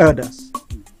fellow elders,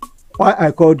 why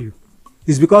I called you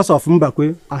is because of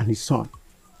Mbakwe and his son.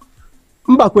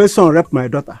 Mbakwe's son raped my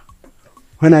daughter.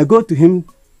 When I go to him,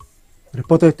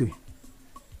 reported to him,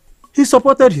 he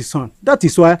supported his son. That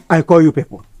is why I call you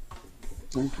people.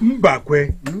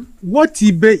 Mbakwe, what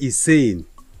Ibe is saying,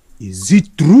 is it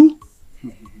true?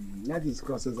 That is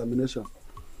cross-examination.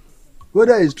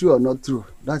 Whether it's true or not true,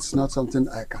 that's not something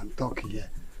I can talk here.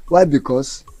 Why?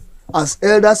 Because as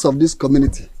elders of this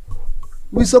community,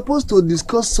 we're supposed to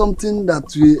discuss something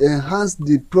that will enhance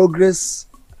the progress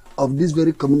of this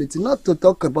very community, not to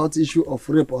talk about issue of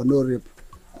rape or no rape.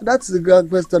 That's the grand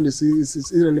question.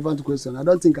 It's irrelevant question. I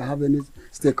don't think I have any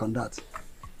stake on that.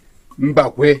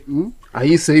 Mbakwe, are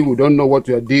you saying we don't know what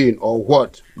we are doing or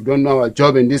what? We don't know our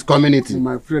job in this community?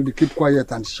 My friend, you keep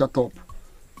quiet and shut up.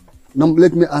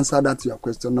 Let me answer that to your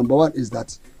question. Number one is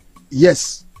that,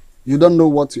 yes, you don't know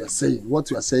what you are saying. What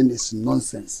you are saying is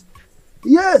nonsense.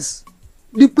 Yes.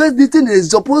 The thing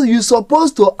is, you're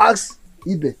supposed to ask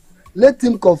Ibe. Let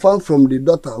him confirm from the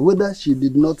daughter whether she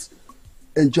did not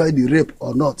enjoy the rape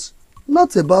or not.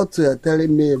 Not about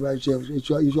telling me about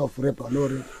issue of rape or no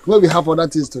rape. When we have other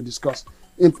things to discuss.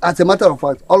 As a matter of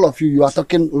fact, all of you are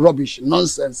talking rubbish,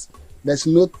 nonsense. There's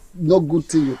no good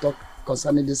thing you talk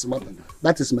concerning this matter.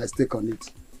 That is my stake on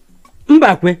it.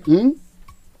 Mbakwe,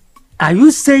 are you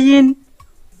saying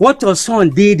what your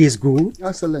son did is good?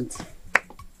 Excellent.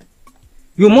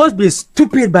 You must be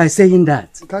stupid by saying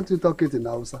that. Can't you talk it in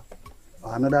Hausa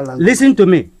or another language? Listen to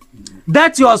me.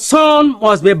 That your son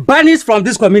must be banished from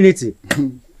this community.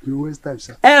 You waste time,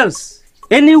 sir. Else,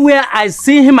 anywhere I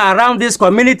see him around this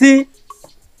community,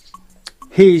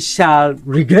 he shall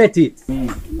regret it.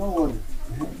 No worry.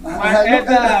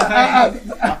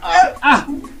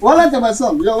 Walanta, my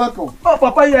son, you're welcome. Oh,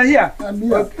 Papa, you are here. I'm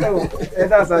here. Okay.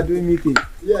 Elders are doing meeting.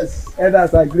 Yes.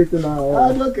 Elders are greeting now.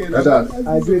 Okay. Elders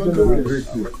are greeting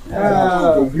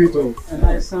now. Greet you.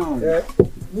 My son.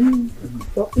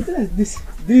 So it is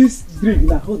this drink,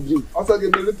 na hot drink. Also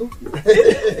give me a little.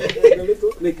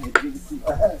 Make I drink.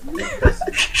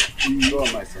 You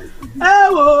are my son.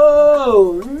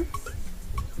 Oh.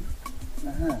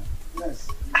 Yes.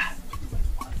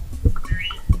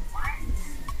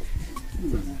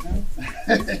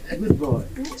 Good boy.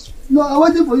 No, I'm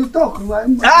waiting for you to talk.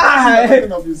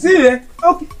 See,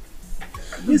 okay.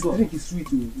 This drink is sweet.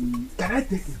 Can I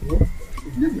take it?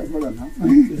 Leave your brother now.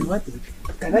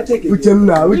 Can I take it? Which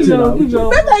now?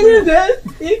 Better use it.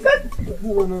 You can.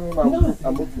 No.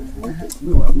 I'm okay.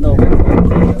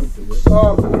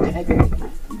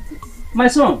 My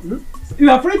son, you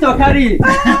are free to carry it.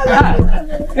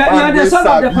 You are the son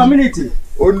of the community.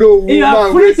 Oh no, you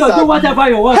are free to do whatever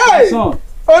you want, my son.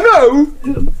 Oh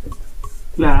no!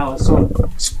 You are our son.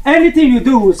 Anything you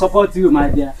do will support you, my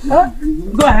dear.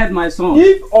 Go ahead, my son.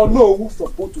 If or no, who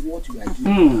support what you are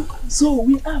doing. So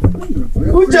we are free. Good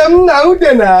boy.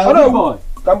 Good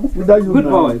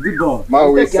boy. Good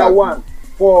boy. Take your one.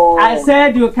 For I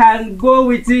said you can go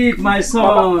with it, my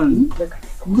son.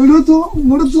 Good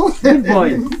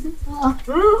boy.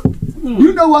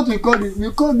 You know what we call it?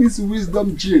 We call this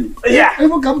wisdom gene. Yeah.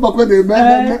 Even come back when they we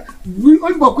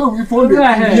found it.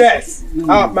 Yes.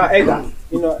 My elder,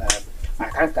 you know, I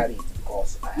can't carry it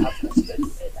because I have respect to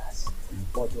elders.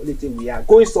 But the only thing, we are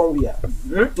going somewhere.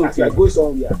 As we are going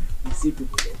somewhere, we see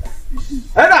people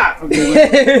elder.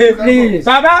 Please.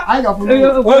 Baba.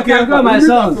 Okay, go, my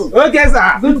son. Okay,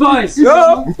 sir. Good boys.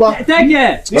 Yo. Take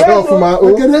care.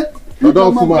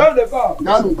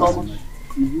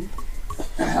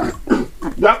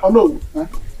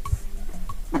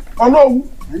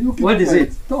 What is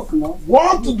it? Talk now.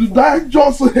 What did I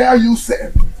just hear you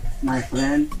say? My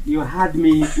friend, you had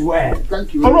me well.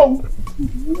 Thank you. Hello.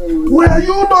 Were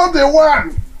you not the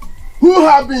one who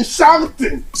have been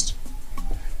shouting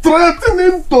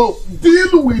threatening to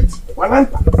deal with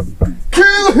Walanta.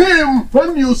 Kill him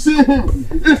when you see him.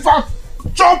 In fact,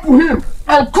 chop him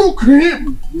and cook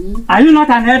him. Are you not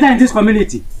an elder in this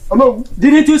community? No.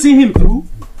 Didn't you see him too?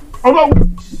 No.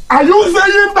 Are you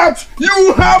saying that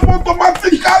you have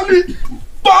automatically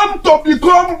turned to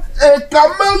become a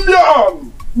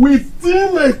chameleon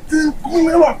within a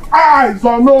twinkling of eyes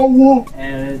or no?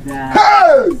 Elder.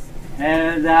 Hey!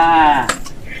 Elder.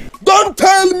 Don't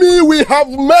tell me we have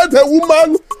made a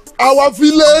woman our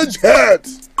village head.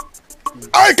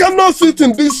 I cannot sit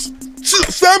in this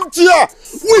same chair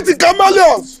with the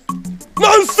chameleons.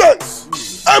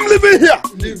 Nonsense! I'm living here.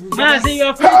 Mazi,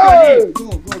 you're free to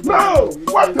leave. No!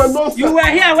 What a nonsense! You were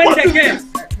here when they came,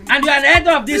 and you are the head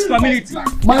of this community.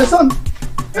 My son,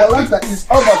 Walanta is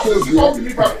Obatobi.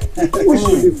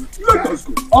 Let us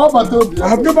go. Obatobi. I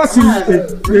have never seen a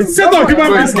set of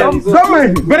human beings.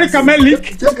 Very chameleonic,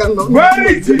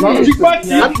 very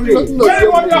very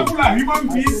wonderful human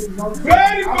beings,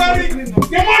 very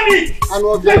demonic. And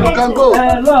we can go.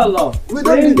 Lolo, We don't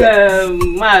bring need them.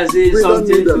 Mazi We don't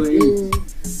something need them. to eat.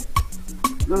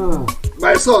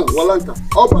 My son, Walanta,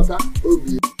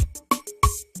 Obatobi.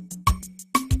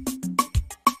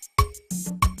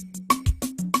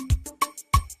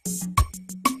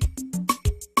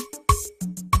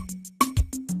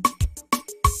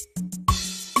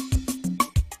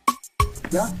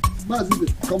 Yeah, Mazi,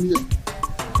 come here.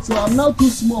 So I'm now too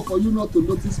small for you not to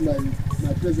notice my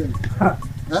presence.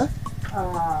 Eh?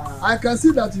 I can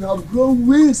see that you have grown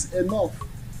wings enough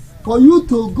for you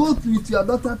to go with your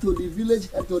daughter to the village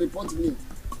head to report me.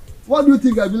 What do you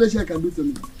think a village head can do to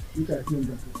me? You can tell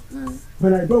that.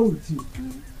 When I go with you,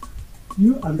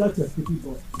 you and that your stupid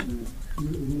boy.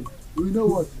 We know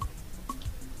what?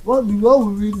 We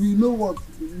know what?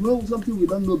 We know something we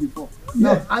don't know before.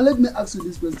 Yeah. Now, and let me ask you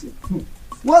this question.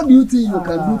 What do you think you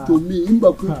can do to me,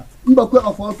 Mbakwe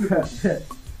of all people?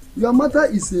 Your matter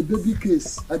is a baby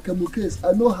case, a Kamu case.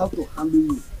 I know how to handle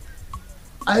you.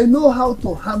 I know how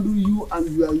to handle you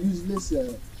and your useless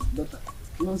daughter.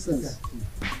 Nonsense.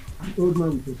 An old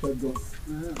man with a shotgun.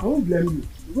 I won't blame you.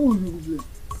 Who will you blame?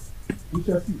 We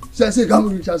shall see.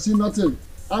 We shall see nothing.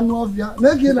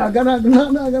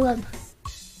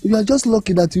 You are just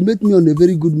lucky that you met me on a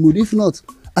very good mood. If not,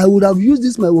 I would have used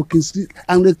this my walking stick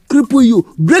and cripple you,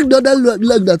 break the other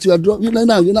leg that you are drawing. You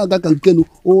know that can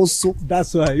also.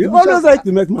 That's why you always like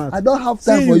to make mad. I don't have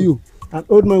time for you. An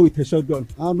old man with a shotgun.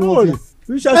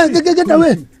 We shall see. Get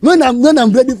away. When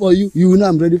I'm ready for you, you know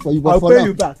I'm ready for you. But I'll for pay now,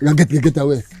 you back. Get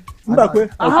away. Mbakwe,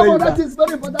 I'll pay you back. That is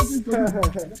very important thing to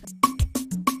do.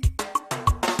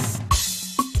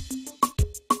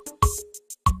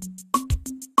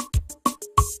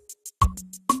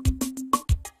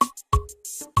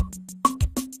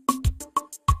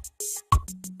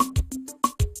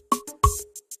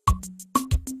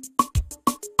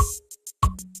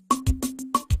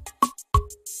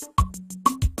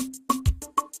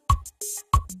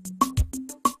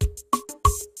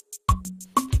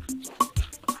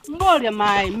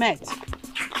 My mate,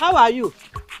 how are you?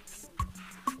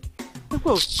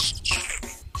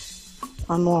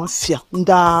 Anofia,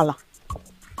 ndala.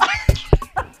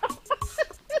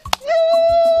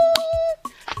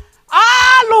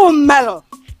 Alo melo.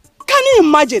 Can you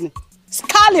imagine?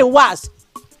 Scarlet was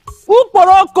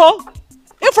Uporoko,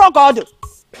 Ifrogod,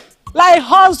 like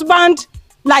husband,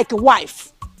 like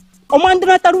wife.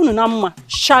 Omandana Taruna Nama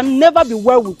shall never be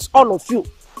well with all of you.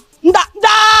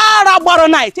 That about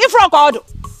night. If I called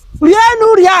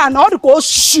Rian or go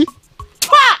shh.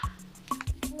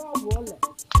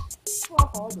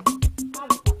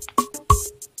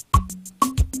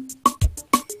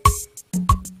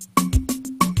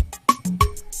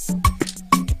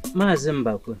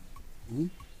 Mazimbabwe,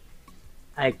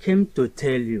 I came to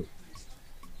tell you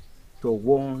to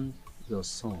warn your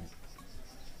son,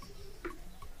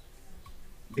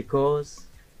 because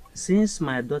since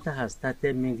my daughter has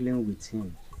started mingling with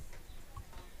him,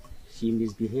 she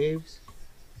misbehaves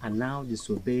and now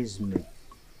disobeys me.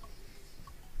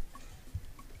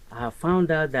 I have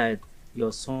found out that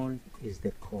your son is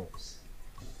the cause.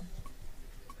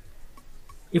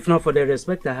 If not for the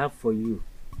respect I have for you,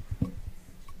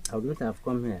 I wouldn't have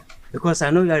come here, because I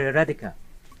know you are a radical.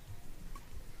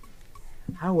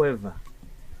 However,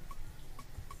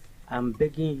 I'm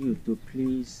begging you to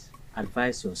please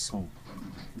advise your son.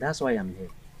 That's why I'm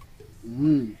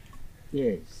here.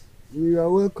 Yes. You are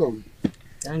welcome.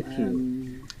 Thank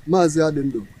you. Mazi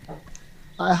Adendo,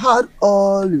 I heard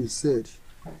all you said,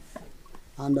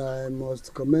 and I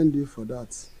must commend you for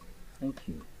that. Thank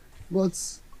you.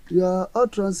 But your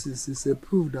utterances is a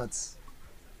proof that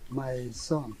my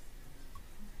son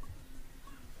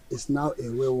is now a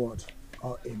wayward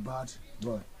or a bad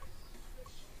boy.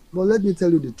 But let me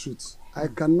tell you the truth. I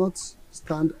cannot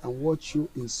stand and watch you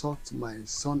insult my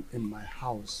son in my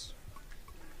house.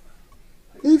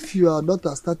 If your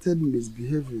daughter started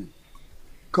misbehaving,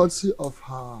 courtesy of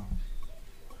her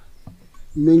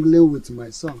mingling with my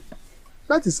son,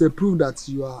 that is a proof that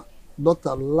your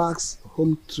daughter lacks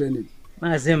home training.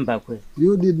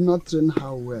 You did not train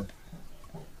her well.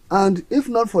 And if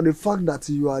not for the fact that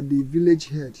you are the village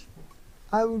head,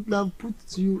 I would have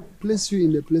placed you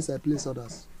in the place I place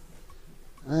others.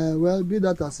 Well, be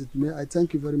that as it may, I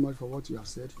thank you very much for what you have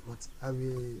said, but I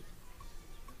will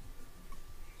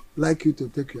like you to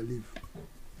take your leave.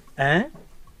 Eh?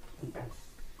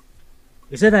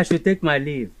 You said I should take my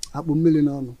leave?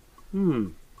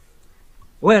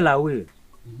 Well, I will.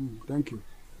 Thank you.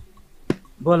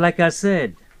 But like I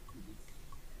said,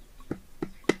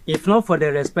 if not for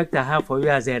the respect I have for you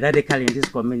as a radical in this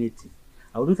community,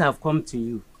 I wouldn't have come to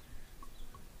you.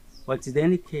 But in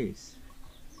any case,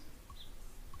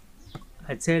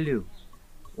 I tell you,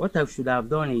 what I should have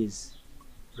done is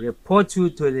report you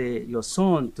to your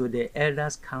son to the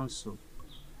elders' council,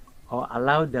 or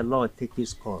allow the law to take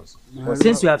its course. But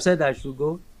since you have said I should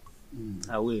go,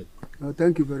 I will.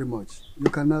 Thank you very much. You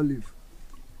can now leave.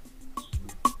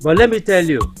 But let me tell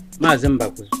you,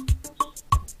 Mazimbabwe,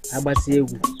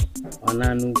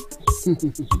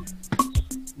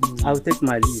 I'll take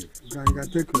my leave. You can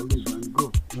take your leave and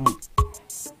go.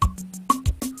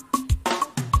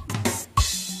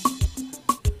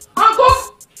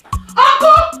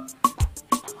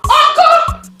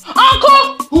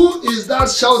 Uncle! Who is that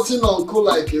shouting uncle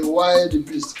like a wild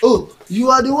beast? Oh, you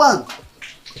are the one.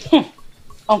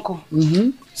 Uncle,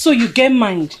 so you get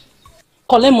mind,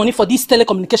 collect money for these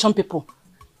telecommunication people.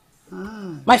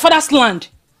 My father's land.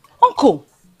 Uncle,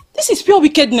 this is pure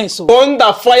wickedness. Oh.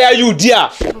 Thunder fire you, dear.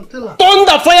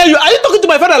 Thunder fire you. Are you talking to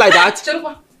my father like that?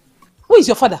 Who is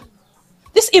your father?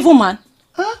 This evil man?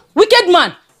 Wicked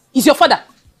man is your father.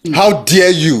 How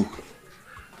dare you?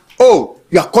 Oh,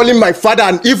 you are calling my father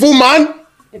an evil man?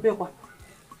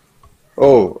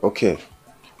 Oh, okay.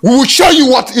 We will show you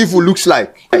what evil looks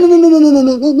like.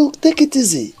 No. Take it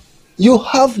easy. You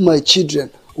have my children,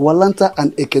 Walanta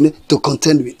and Ekene, to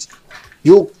contend with.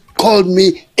 You called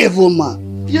me evil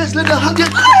man. Yes, let them have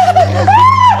it.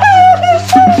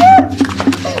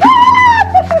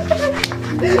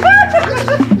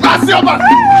 Pass your back!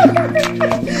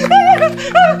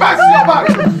 Pass your back!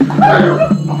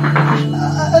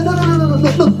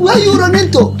 No. Where are you running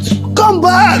to? Come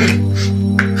back!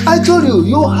 I told you,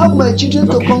 you have my children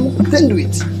to contend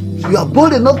with. You are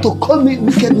bold enough to call me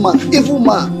wicked man, evil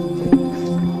man.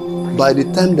 By the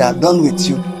time they are done with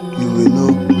you, you will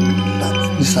know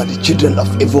that these are the children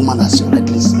of evil man, as you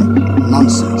rightly say.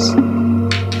 Nonsense.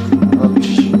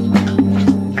 Rubbish.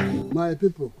 My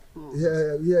people,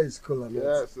 here is cola.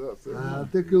 Yes. I'll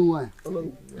take you wine.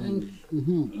 Oh,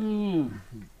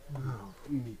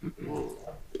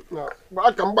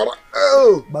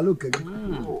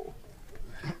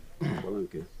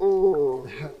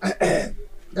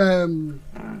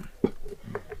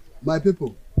 my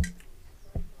people,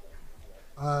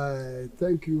 I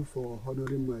thank you for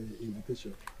honoring my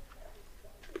invitation.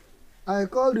 I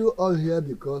called you all here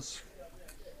because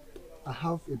I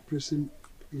have a pressing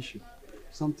issue,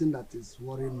 something that is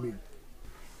worrying me.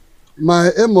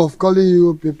 My aim of calling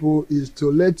you people is to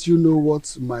let you know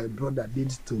what my brother did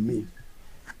to me.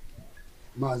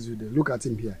 Mazude, look at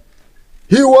him here.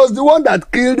 He was the one that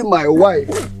killed my wife.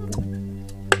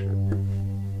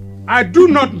 I do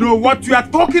not know what you are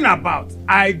talking about.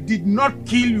 I did not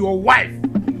kill your wife.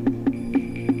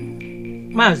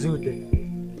 Mazude,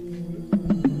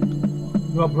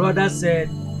 your brother said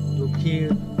to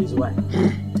kill his wife.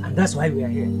 And that's why we are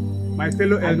here. My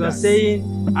fellow elders, you are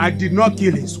saying I did not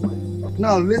kill his wife.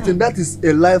 Now listen, that is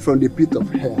a lie from the pit of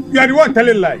hell. You are the one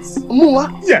telling lies.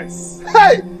 Muwa? Yes.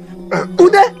 Hey!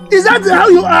 Ude, is that how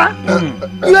you are?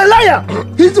 You're a liar.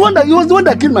 He was the one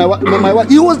that killed my wife.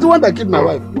 He was the one that killed my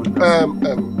wife.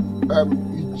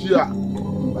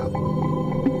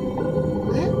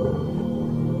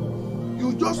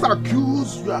 You just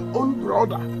accuse your own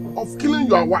brother of killing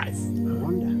your wife.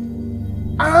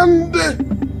 And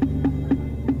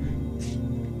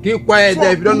keep quiet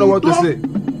there if you don't know what to say.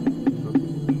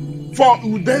 For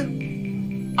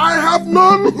Ude, I have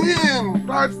known him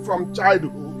right from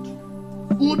childhood.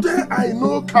 Ude, I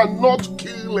know, cannot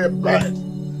kill a bird.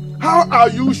 How are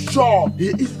you sure he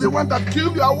is the one that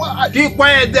killed your wife? Keep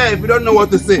quiet there if you don't know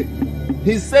what to say.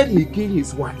 He said he killed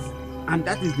his wife, and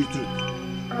that is the truth.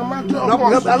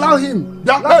 Allow him.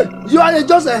 You are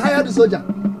just a hired soldier.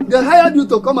 They hired you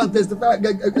to come and testify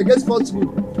against falsehood.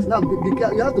 Now,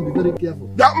 you have to be very careful.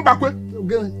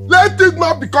 Let it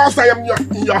not because I am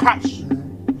in your house.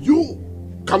 You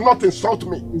cannot insult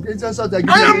me.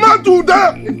 I am not Ude.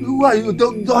 Who are you?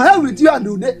 To hell with you and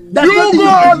Ude. You go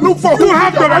and look for who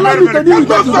have the allow me to deal with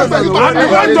you.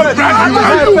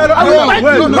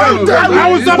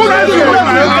 I will surprise you.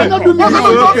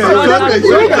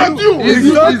 Look at you.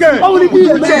 It's okay. Allow me to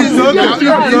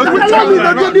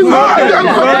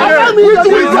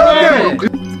deal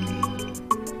with you.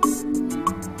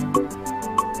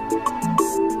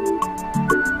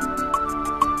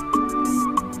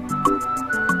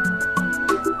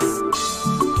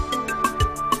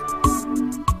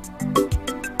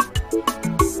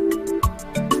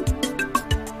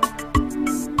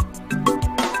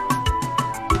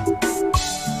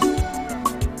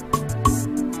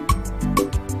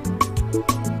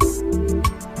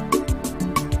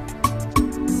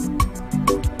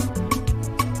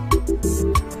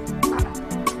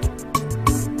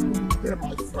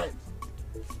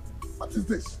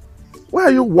 Why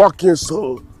are you walking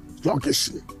so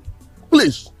sluggishly?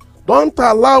 Please, don't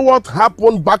allow what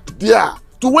happened back there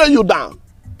to weigh you down.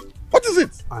 What is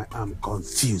it? I am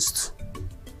confused.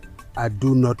 I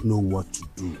do not know what to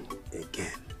do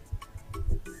again.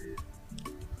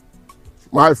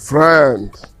 My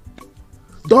friend,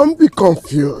 don't be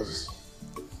confused.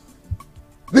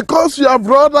 Because your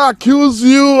brother accused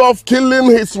you of killing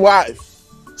his wife.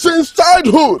 Since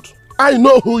childhood, I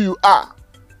know who you are.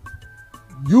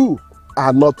 You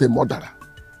are not a murderer.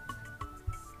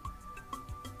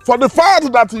 For the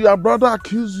fact that your brother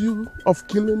accused you of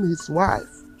killing his wife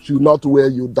should not weigh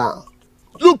you down.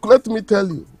 Look, let me tell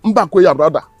you, Mbakwe, your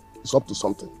brother, is up to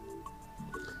something.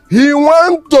 He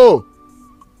wants to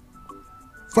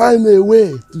find a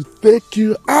way to take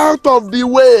you out of the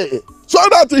way so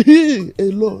that he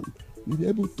alone will be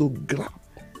able to grab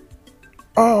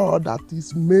all that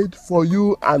is made for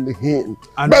you and him.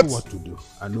 I know what to do.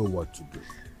 I know what to do.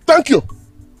 Thank you.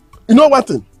 You know one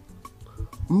thing?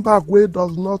 Mbakwe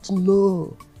does not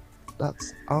know that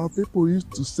our people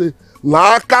used to say,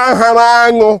 Naka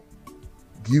harango,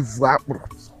 give up.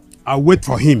 I'll wait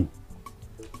for him.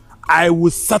 I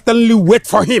will certainly wait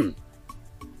for him.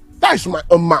 That's my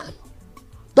own man.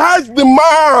 That's the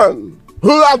man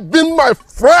who has been my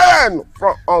friend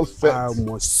from onset. I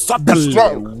must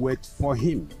certainly wait for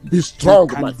him. Be strong,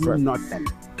 He my can do friend. nothing.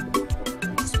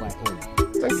 It's my own.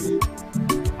 Thank you.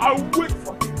 I'll wait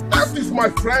for him. That is my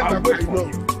friend. I'll wait for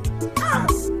him.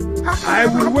 I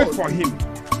will wait for him.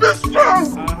 Be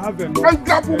strong. I have enough. And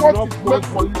grab what is meant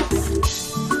for you.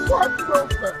 What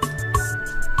nonsense.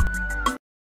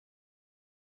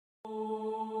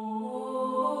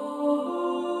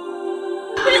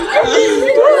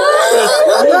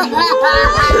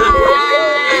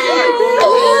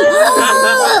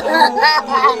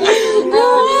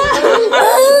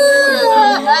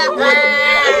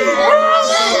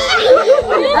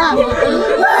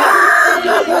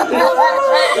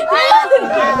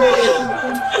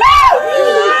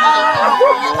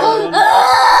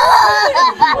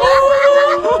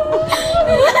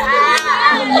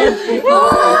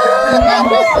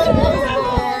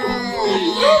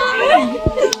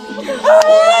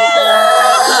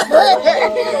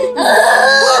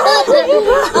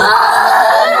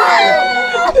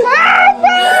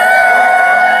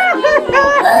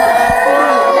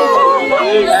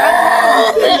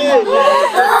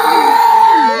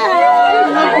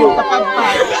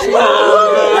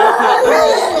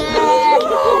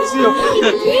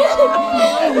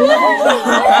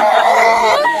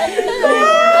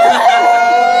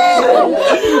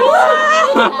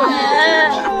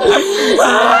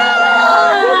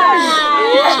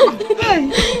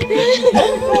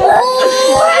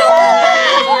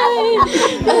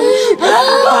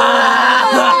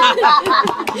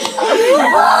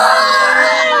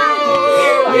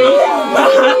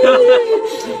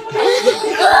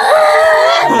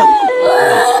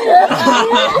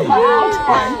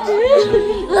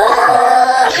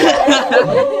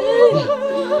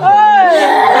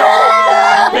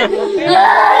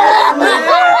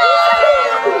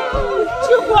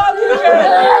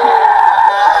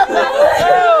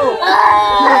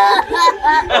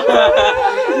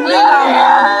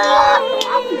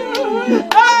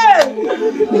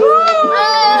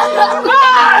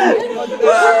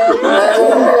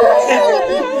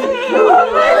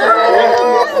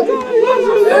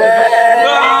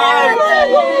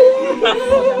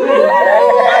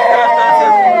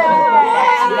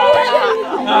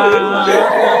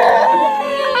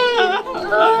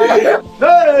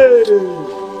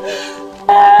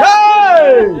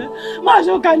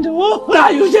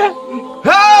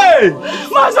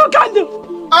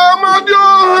 I'm on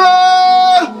your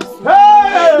head.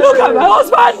 Hey! Look at my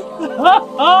husband!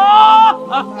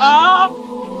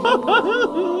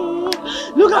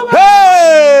 Look at my...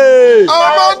 Hey!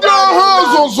 I'm on your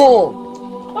house also.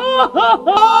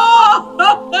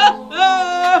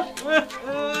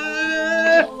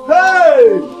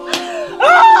 Hey!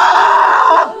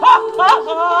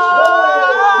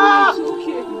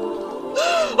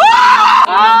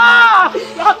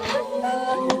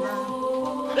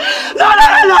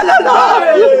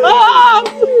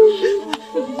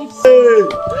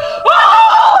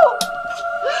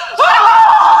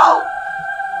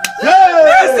 No!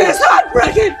 This is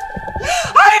heartbreaking!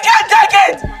 I can't take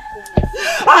it!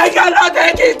 I cannot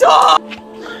take it all!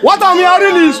 What I'm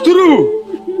hearing is true.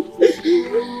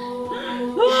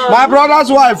 My brother's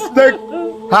wife take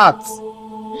heart.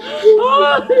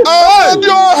 And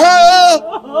your hair.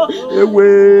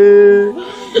 Away.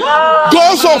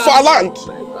 Gods of our land.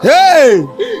 Hey!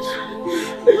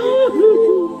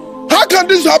 How can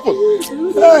this happen?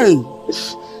 Hey!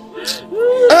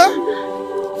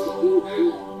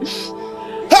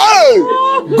 Hey!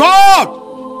 God!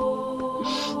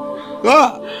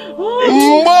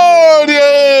 Manari,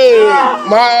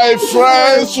 my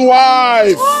friend's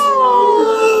wife.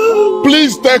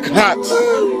 Please take heart.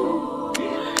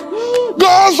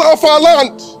 Gods of our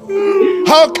land,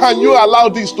 how can you allow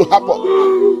this to happen?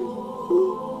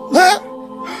 Huh?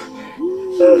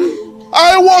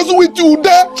 I was with you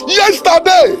there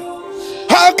yesterday.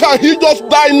 How can he just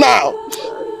die now?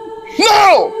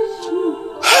 Now!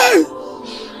 Hey!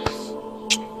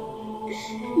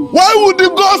 Why would the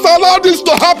gods allow this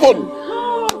to happen?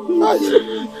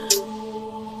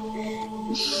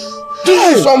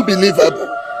 This is unbelievable.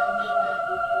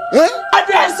 Huh?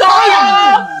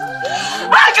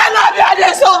 I cannot be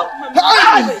Adeso!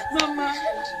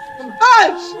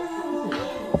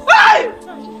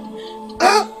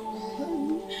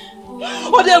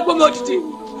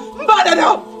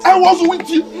 I was with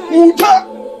you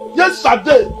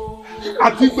yesterday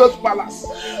at Igbe's palace.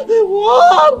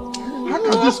 What? How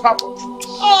can this happen?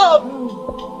 No!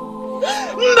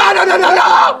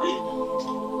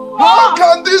 How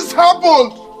can this happen?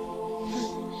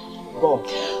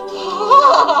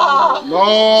 No.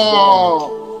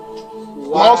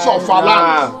 Loss of our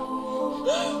land.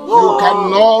 You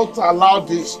cannot allow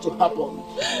this to happen.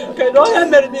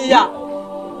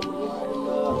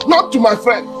 Not to my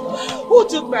friend. Who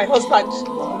took my husband?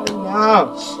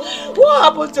 What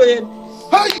happened to him?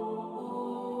 Hey!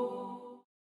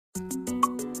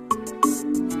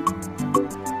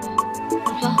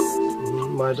 Papa,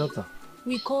 My daughter.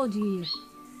 we called you here.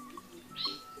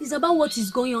 It's about what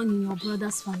is going on in your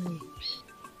brother's family.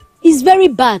 It's very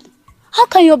bad. How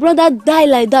can your brother die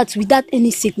like that without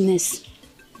any sickness?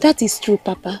 That is true,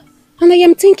 Papa. And I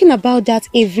am thinking about that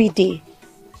every day.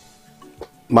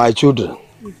 My children,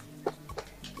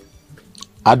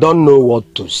 I don't know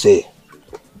what to say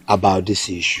about this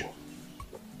issue.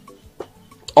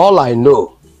 All I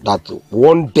know that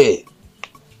one day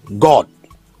God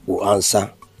will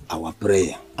answer our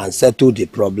prayer and settle the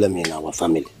problem in our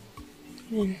family.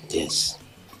 Yes.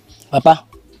 Papa,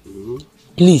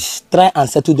 please try and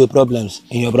settle the problems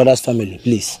in your brother's family,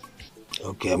 please.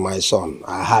 Okay, my son,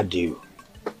 I heard you.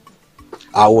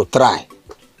 I will try.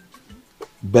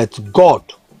 But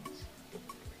God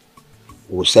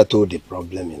will settle the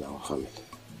problem in our family.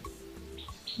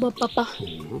 But Papa,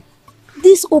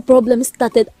 this whole problem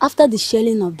started after the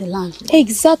shelling of the land.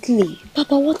 Exactly.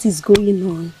 Papa, what is going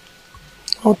on?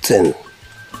 Nothing.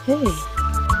 Hey.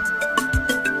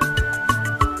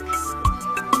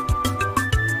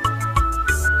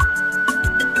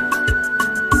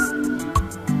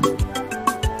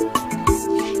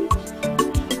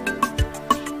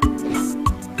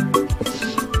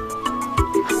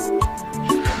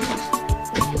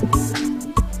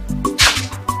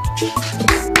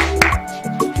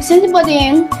 Is anybody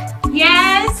in?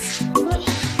 Yes.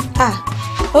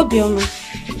 Obioma,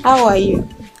 how are you?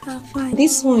 I'm fine.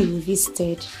 This one you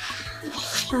visited.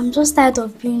 I'm just tired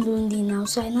of being lonely now,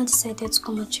 so I now decided to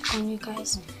come and check on you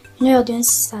guys. You know you're the only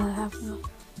sister I have now.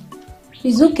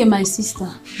 It's okay, my sister.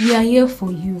 We are here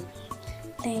for you.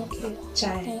 Thank you.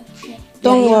 Thank you.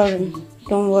 Don't worry.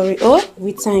 Don't worry. Oh,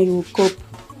 with time you will cope.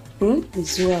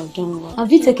 It's well, don't worry.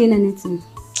 Have you taken anything?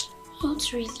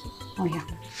 Not really. Oh yeah.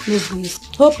 Let's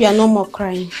go. Hope you are no more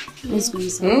crying. Let's go.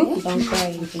 Don't cry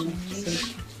again.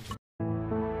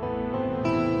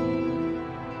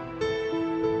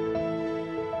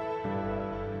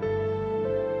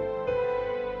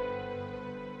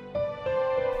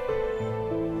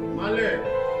 Male.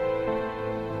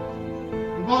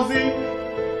 Ngozi.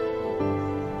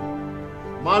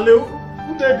 Malu.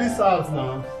 take this out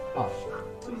now.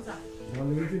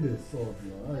 Smolly, they solve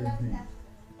now. How you be?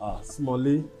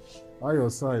 Smolly, how your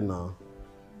side now?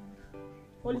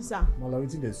 Olisa. Mala,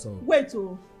 wetin dey solve? Wait,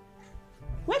 oh.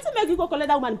 Wetin make you go collect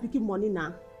that woman picking money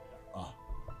now?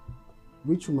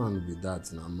 Which woman be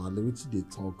that now, Mala? Wetin dey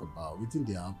talk about? Wetin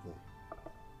dey happen?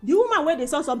 The woman where they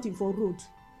saw something for road.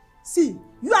 See,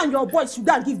 you and your boys should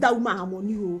go give that woman her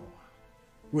money, oh.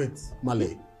 Wait,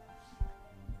 Male.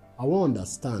 I won't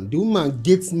understand. The woman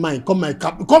gets mine, come my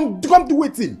cap, come to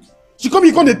waiting. She come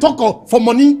here, come dey talk for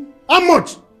money. How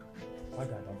much?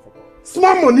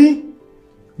 Small money.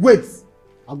 Wait,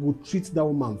 I go treat that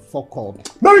woman fuck up.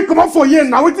 Mary, come out for here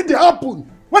now. What did they happen?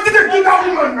 What did they do that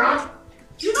woman now?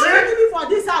 You don't give me for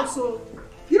this house, oh.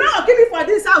 You don't give me for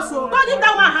this house, oh. Don't give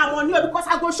that woman her money, oh, because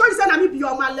I go show you say na me be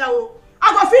your male, oh.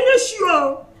 I go finish you,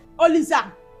 oh.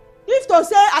 Olisa, if to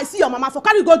say I see your mama, for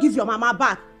can you go give your mama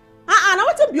back? Now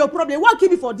what be your problem? What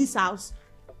give me for this house?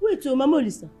 Wait, oh, Mama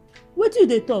Olisa. Wait till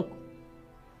they talk.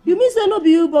 You mean say no be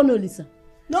you born Olisa?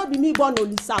 No be me born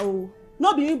Olisa, oh.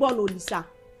 No be me born Olisa.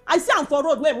 I see am for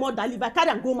road where mother live. I carry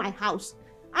am go my house.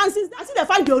 And since I see they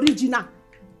find the original.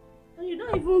 And you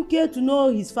don't even care to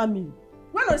know his family.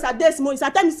 When Olisa dey small,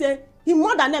 Olisa tell me say him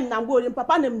mother name na Mbori, him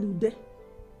papa name Lude.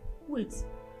 Wait.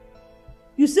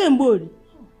 You say Mbori?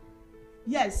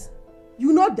 Yes.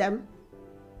 You know them?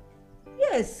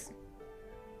 Yes.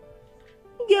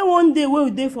 You get one day where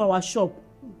we dey for our shop.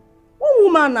 One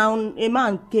woman and a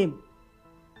man came.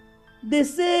 They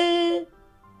say,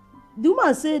 the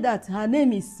woman said that her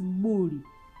name is Mbori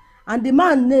and the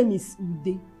man's name is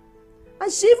Ude.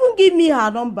 And she even give me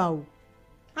her number.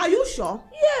 Are you sure?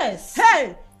 Yes.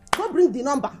 Hey, go bring the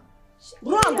number.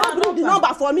 Run, go bring the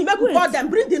number for me. Make we call them.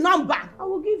 Bring the number. I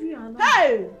will give you her number.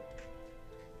 Hey.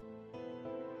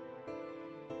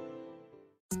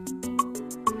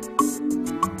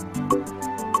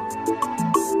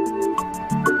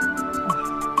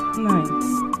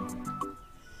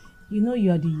 You know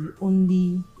you are the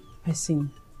only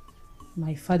person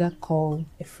my father called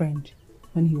a friend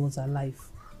when he was alive.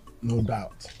 No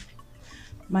doubt.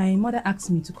 My mother asked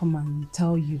me to come and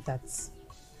tell you that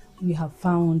we have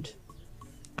found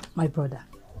my brother.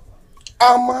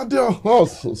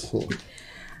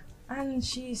 And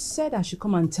she said I should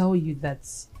come and tell you that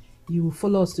you will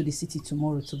follow us to the city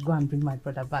tomorrow to go and bring my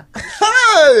brother back.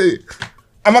 Hey!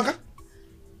 Amaka?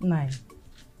 9.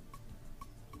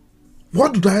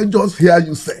 What did I just hear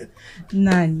you say?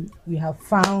 9. We have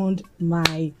found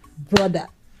my brother.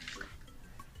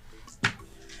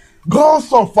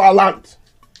 Gods of our land.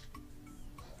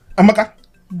 Amaka?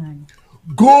 9.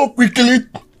 Go quickly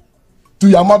to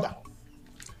your mother.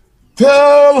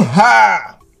 Tell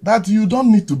her that you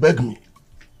don't need to beg me.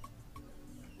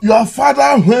 Your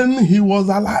father, when he was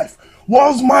alive,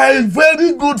 was my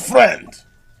very good friend.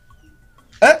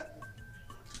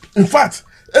 In fact,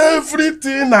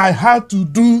 everything I had to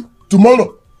do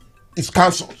tomorrow is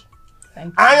cancelled.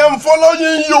 I am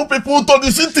following you people to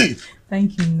the city.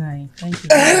 Thank you, 9. Thank you.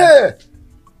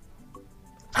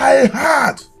 I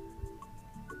heard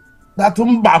that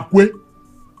Mbakwe,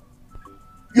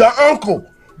 your uncle,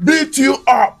 beat you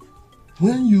up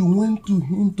when you went to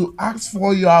him to ask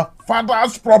for your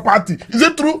father's property. Is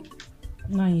it true?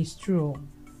 9, it's true.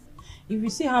 If you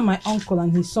see how my uncle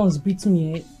and his sons beat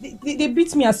me, they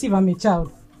beat me as if I'm a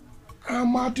child.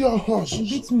 I'm at your house. They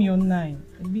beat me on 9.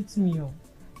 They beat me on.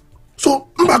 So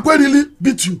Mbakwe really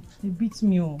beat you? They beat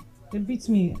me on. They beat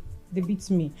me. They beat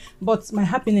me. But my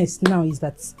happiness now is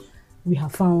that we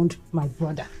have found my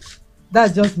brother.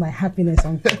 That's just my happiness,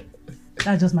 uncle.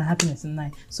 That's just my happiness in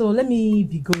 9. So let me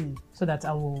be going so that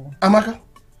I will... Amaka?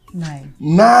 9.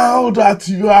 Now that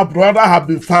your brother has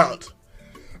been found,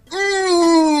 go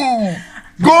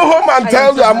home and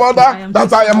tell your mother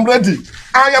that I am ready.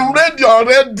 I am ready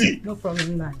already. No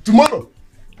problem, 9. Tomorrow,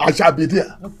 I shall be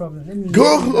there. No problem. Let me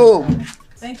go home.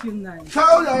 Thank you, 9.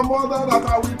 Tell your mother that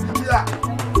I will be here.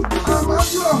 I'm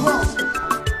at your house.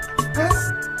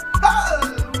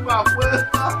 Mbakwe,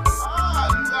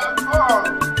 you are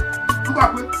gone.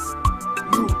 Mbakwe,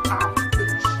 you are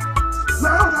finished.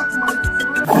 Now that my...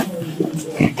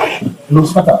 No,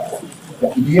 Sparta,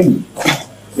 you hear me?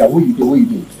 Yeah, what you do? You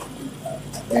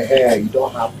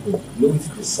don't have to. You know it's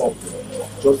the song.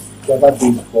 Just gather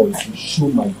those boys to show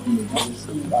my village. You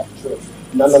see that church.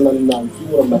 No. If you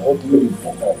want my own village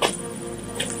for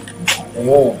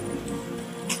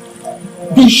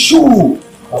be sure.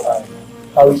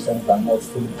 Carry something not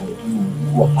full for you.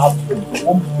 You will have to. You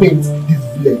won't paint this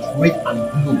village red and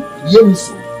blue. You hear me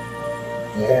so?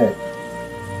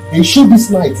 They show this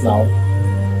night now.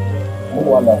 No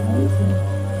one will wait for you.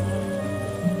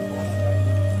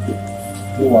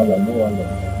 No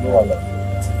one.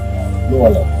 No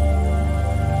one.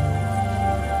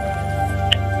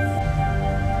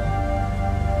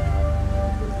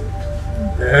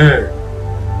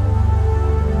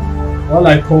 All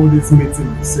I call this meeting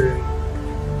is say,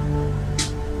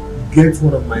 get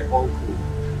one of my uncle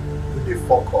with a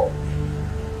fuck up.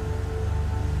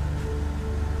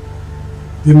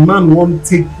 The man won't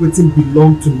take what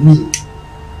belong to me,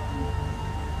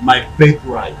 my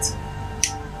birthright.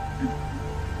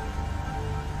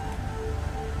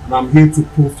 And I'm here to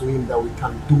prove to him that we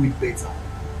can do it better.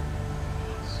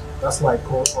 That's why I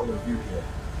call all of you here.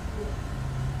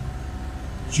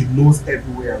 She knows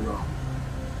everywhere around.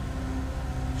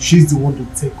 She's the one to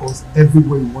take us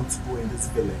everywhere we want to go in this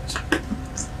village.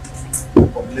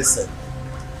 But listen,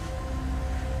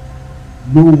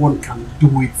 no one can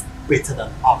do it better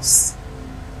than us.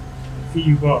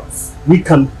 You boss. We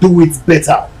can do it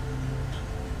better.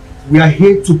 We are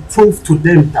here to prove to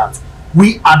them that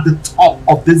we are the top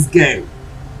of this game.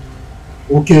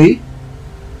 Okay?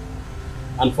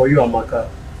 And for you, Amaka,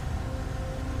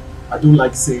 I don't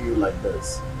like saying you like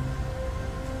this.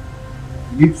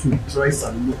 You need to dress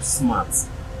and look smart.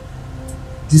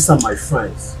 These are my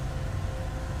friends.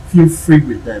 Feel free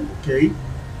with them, okay?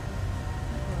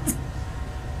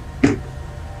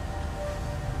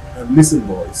 And listen,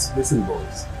 boys. Listen,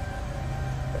 boys.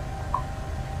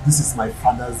 This is my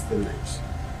father's village.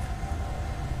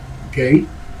 Okay?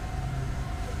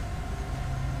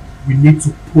 We need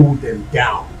to pull them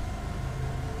down.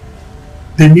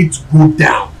 They need to go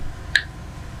down.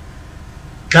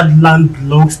 That land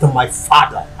belongs to my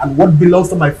father. And what belongs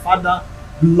to my father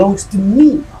belongs to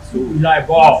me. Like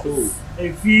boss.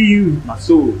 I feel you. My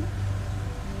soul.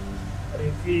 I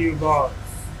feel you, boss.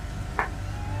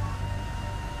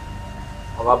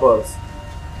 Our boss.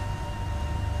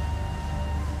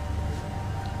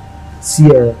 See,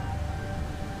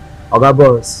 Oga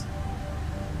boss,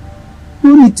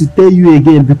 no need to tell you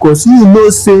again because you know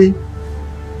say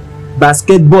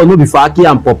basketball no be for Aki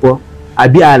and Popo. I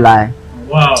be a lie.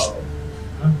 Wow.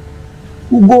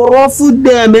 We go ruffle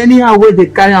them anyhow where they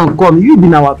carry and come. You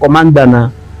be our commander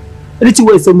now. Anything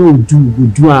where someone we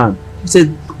do am. You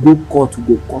said go cut,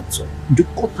 we go cut. Do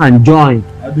cut and join.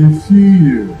 I dey feel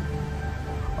you.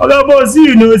 Oga boss,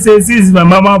 you know say since my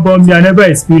mama born me, I never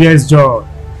experienced joy.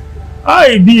 How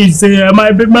e be say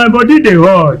my body dey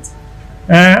hot.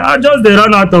 I just dey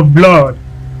run out of blood.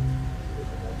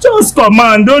 Just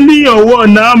command, only your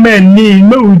word now men need.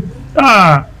 No,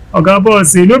 Oga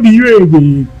boss say no be you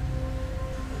again.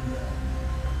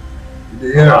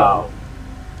 Wow.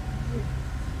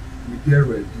 We get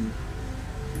ready.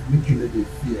 Make you let the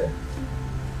fear.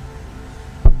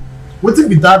 Wetin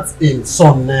be that in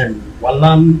son name?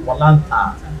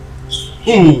 Walanta.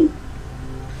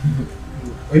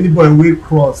 Anybody wey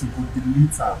cross, you go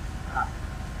delete am.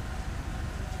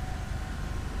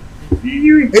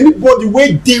 Anybody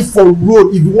wey dey for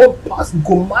road, if you wan pass, you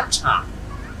go match am.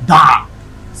 Da.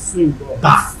 Soon,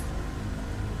 Da.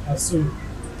 Soon.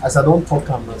 As I don talk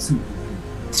am na so.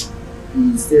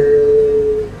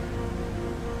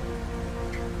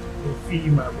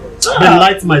 My boss. They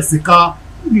light my sika.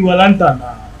 Who be Walanta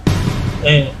now?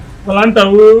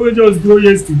 Walanta we just go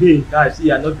yesterday. Guys,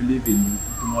 see, I not believe in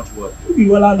too much work. Who be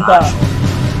Walanta?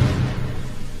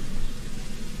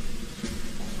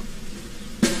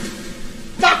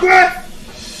 Makwe!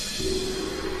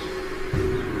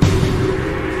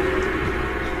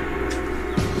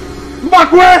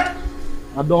 Makwe!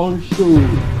 I don show.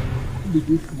 Who be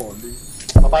this money?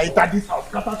 Baba, enter this house,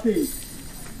 scatter things.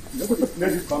 You no go just let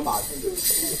this come back.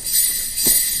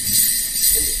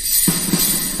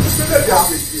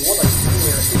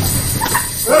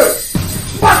 Hey!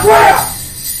 Makwe!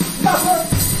 Makwe!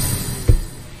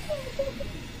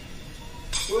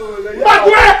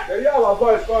 They hear our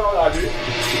voice going on, Abi.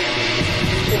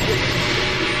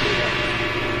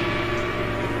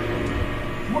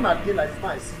 Muna dey like this,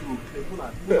 man, I see you. Muna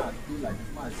dey like this,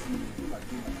 man, I see you. Muna dey like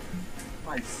this,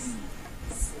 man, I see you.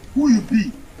 Who you be?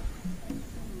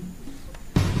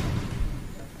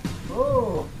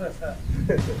 Oh! Daughter.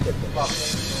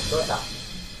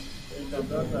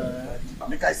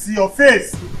 Make I see your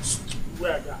face.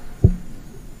 Where I got?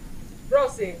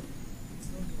 Brosy.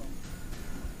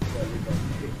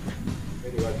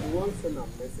 Anyway, you want to send a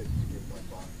message to your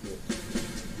papa?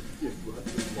 Yes, you have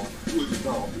to walk. Who is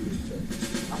now in the church?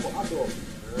 I'm an adult.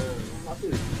 After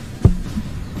it.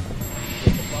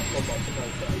 Papa come back to my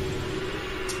side.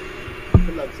 I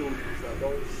feel like showing this. I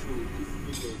don't show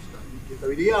this village.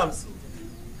 The answer.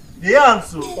 The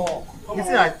answer. Talk. You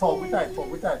say I talk. What I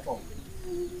talk.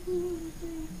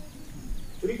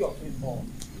 Bring your face more.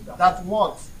 That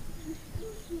what?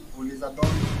 Police are done.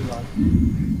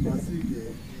 I see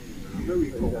there.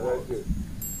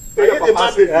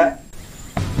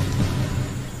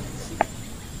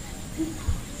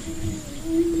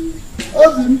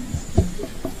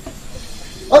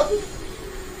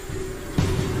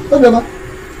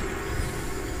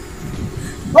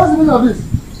 What's the meaning of this?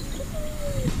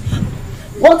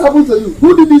 What happened to you?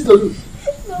 Who did this to you?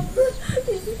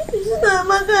 It's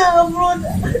Amaka and her brother.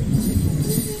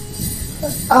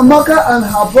 Amaka and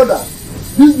her brother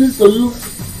did this to you?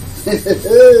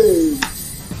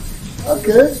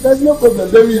 Okay, there's no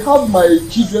problem. Then we have my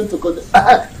children to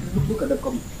contact. Look at them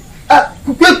coming.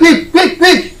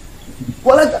 Quick!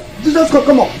 Well, just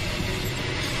come on.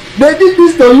 They did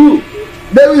this to you.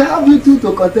 They will have you two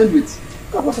to contend with.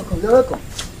 Come, you're welcome.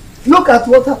 Look at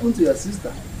what happened to your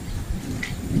sister.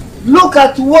 Look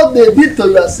at what they did to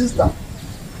your sister.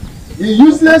 The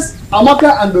useless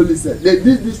Amaka and Olise. They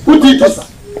did this. Who did this?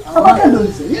 Amaka and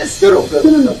Olise. Yes. Stand up.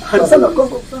 Stand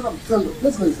up.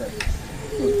 Let's go inside.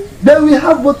 Then we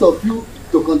have both of you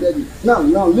to contend with.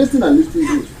 Now, listen and listen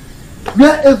good.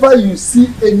 Wherever you see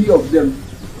any of them,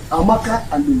 Amaka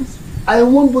and Olise, I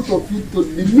want both of you to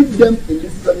delete them in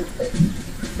this planet Earth.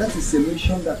 That is a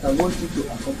mission that I want you to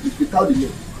accomplish without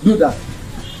delay. Do that.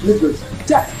 Let's go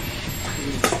inside.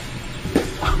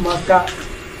 Amaka,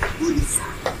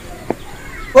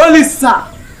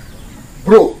 Olisa.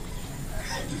 Bro,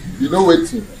 you know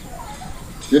what?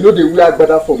 You know the way I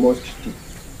better for mosque too.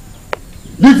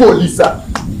 Leave Olisa.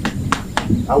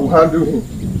 I will handle him.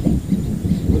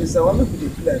 Olisa, what make we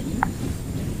dey play?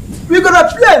 We gonna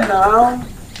play now.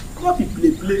 Not be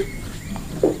play.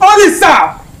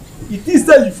 Olisa! It is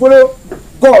that you follow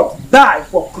God die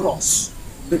for cross.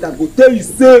 But I go tell you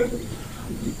say,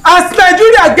 as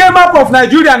Nigeria game up of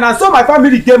Nigeria, and so my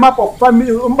family game up of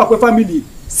Mbakwe family.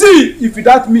 See, if you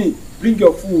that me, bring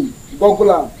your food,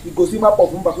 Google am, you go see map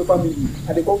of Mbakwe family,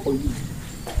 and they come for you.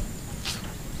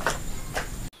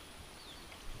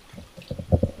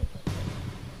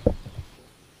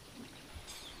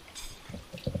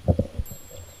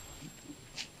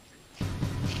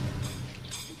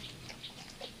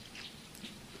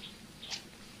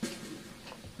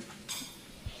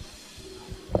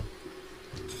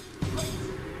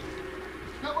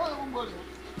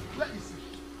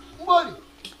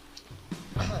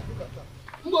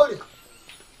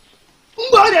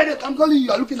 I'm calling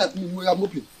you, are looking at me, we are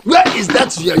moving. Where is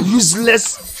that your useless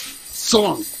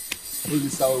son?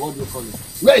 What do you call it?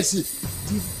 Where is he?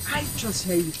 Did I just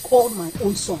hear you call my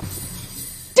own son?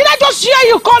 Did I just hear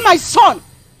you call my son?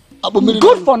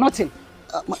 Good for nothing.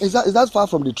 Is that far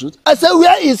from the truth? I said,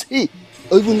 where is he?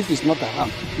 Or even if he's not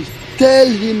around, tell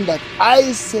him that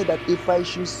I said that if I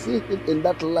should see him in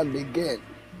that land again,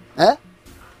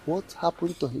 what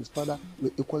happened to his father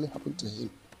will equally happen to him.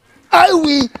 I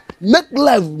will make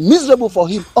life miserable for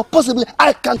him, or possibly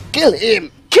I can kill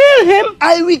him. Kill him?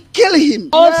 I will kill him.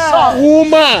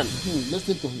 Woman,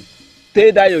 listen to him.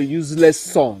 Tell that your useless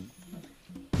son.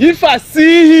 If I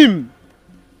see him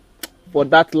for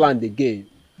that land again,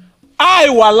 I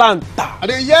walanta. I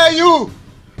didn't hear you.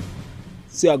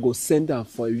 See, I go send them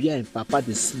for where and Papa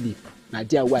they sleep. Now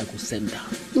there why I go send them.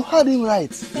 You heard him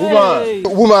right. Hey.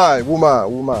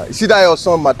 Woman. You see that your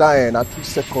son matter in 2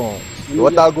 seconds. You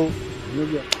want to go?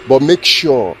 But make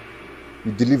sure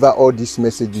you deliver all these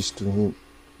messages to him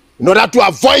in order to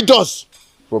avoid us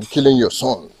from killing your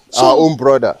son, our own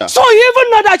brother. So you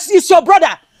even know that it's your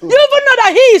brother? You even know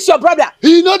that he is your brother?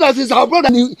 He knows that he's our brother.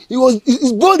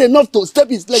 He's bold enough to step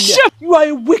his leg there. You are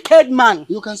a wicked man.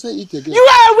 You can say it again. You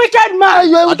are a wicked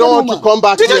man. I don't want to come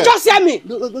back. Did you just hear me?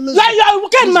 You are a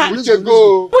wicked man. Wicked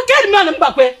man,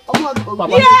 Mbakwe.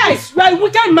 Yes, you are a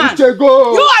wicked man. You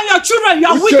and your children, you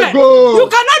are wicked. You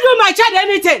cannot do my child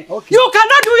anything. Okay. You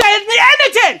cannot do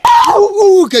anything.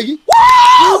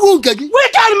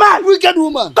 Wicked man. Wicked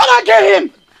woman. Come and kill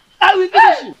him. I will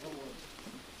finish you.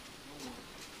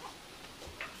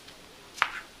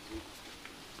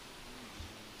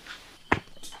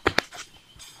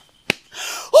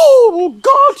 Oh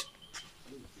God!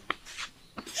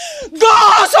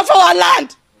 Gods of our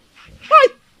land!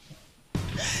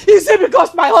 Is it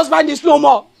because my husband is no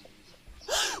more?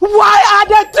 Why are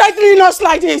they threatening us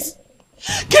like this?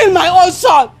 Kill my own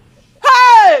son!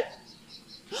 Hey!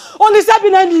 Only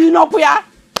Sabinani Inokuya!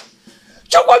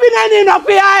 Chukubinani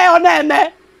Inokuya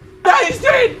Oneme! That is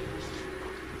it!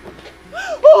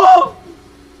 Oh!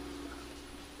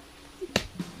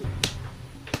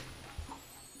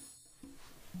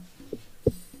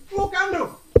 Who can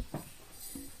do?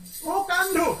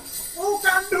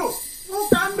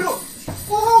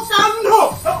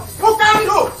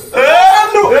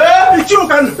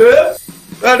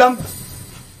 Madam,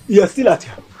 you are still at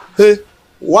here. Hey,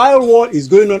 while war is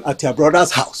going on at your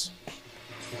brother's house,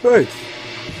 Hey,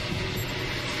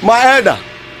 my elder,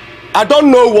 I don't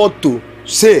know what to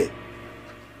say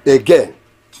again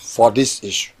for this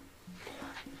issue.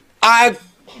 I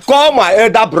call my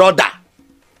elder brother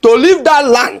to leave that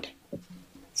land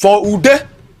for Ude,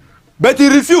 but he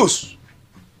refused.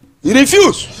 He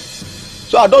refused.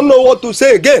 So I don't know what to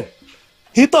say again.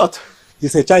 He thought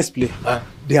it's a child's play.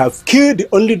 They have killed the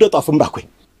only daughter of Mbakwe.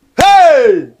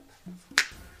 Hey!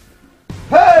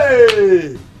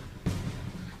 Hey!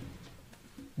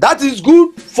 That is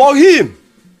good for him.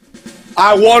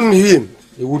 I warned him.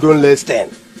 He wouldn't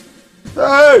listen.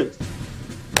 Hey!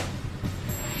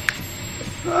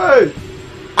 Hey!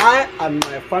 I and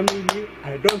my family,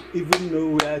 I don't even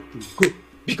know where to go.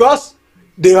 Because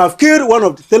they have killed one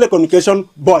of the telecommunication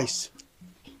boys.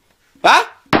 Huh?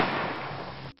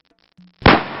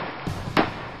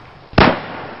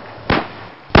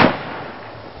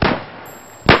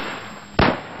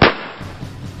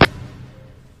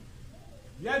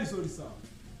 Where is Orisa?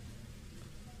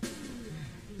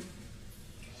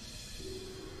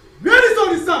 Where is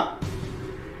Orisa?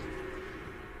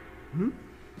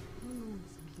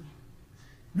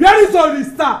 Where is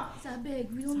Orisa? Abeg,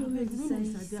 we don't know where this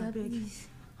is.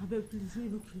 Abeg, please,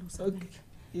 no kill us. Okay,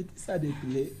 it is how they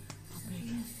play.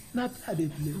 Not how they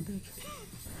play.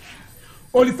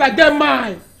 Orisa, get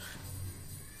mine.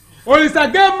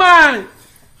 Orisa, get mine.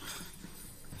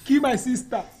 Kill my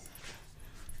sister.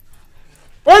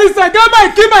 Orisa, get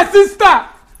mine. Kill my sister.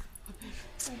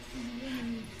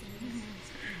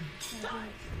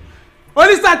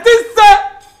 Orisa, this say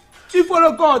if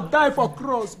follow God die for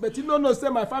cross, but you don't know say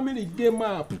my family get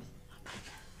map.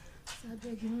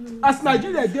 As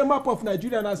Nigeria get map of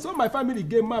Nigeria, and so my family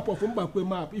get map of Mbakwe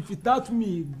map. If you doubt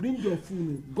me, bring your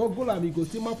phone. Google and we go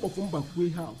see map of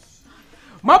Mbakwe house.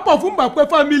 Map of Mbakwe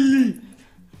family.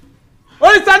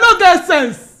 Orisa no get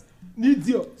sense. An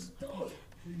idiot.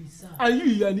 And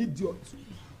you are an idiot.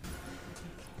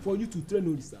 For you to train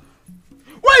Orisa.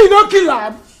 Why you don't kill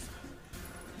him?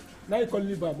 Now you can't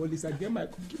leave him. Orisa, get my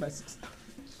sister.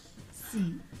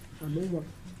 See, I know one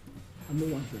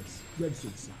place. Where is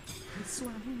Orisa?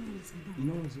 You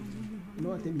know what? You know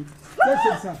what I mean? Where's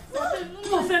Orisa?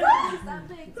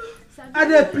 Are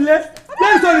they play?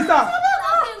 Where's Orisa?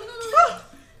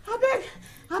 Abeg.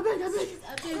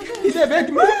 He dey beg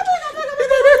me.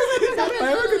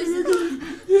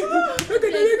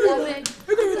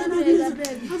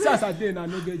 Since I dey na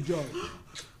no get joy.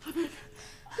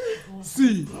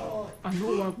 See, I no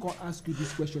wan come ask you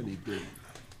this question again.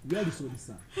 Where is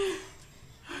Orisa?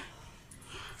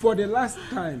 For the last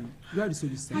time, where is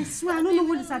Orisa? I swear I don't know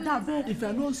what is that abeg. If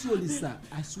I no see Orisa,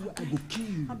 I swear I go kill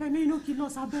you. Abeg, make you no kill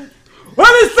us, abeg.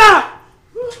 Orisa!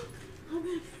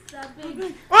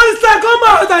 Orisa, come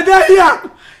out! I dey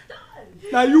here.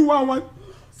 Now you want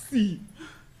see.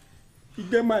 You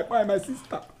get my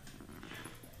sister.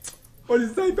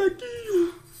 Orisa, if I kill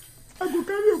you, I go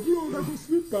carry your blood. I go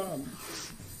sweep am.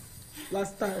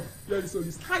 Last time, where is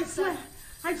Orisa? I swear.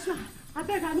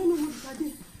 Abeg, I don't know what is that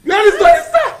day. Where is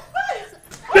Orisa?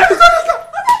 Where is Orisa?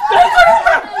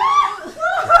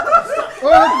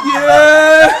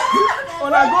 Okay.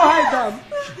 Ona go hide am.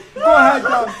 Go hide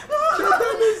am.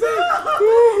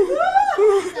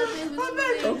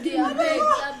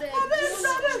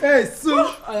 Hey, so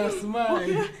I smile.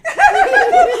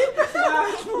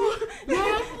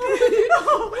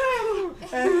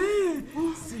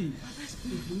 See,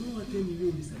 if you know what tell me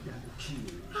you this, I go kill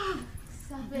you.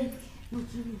 Sabek, no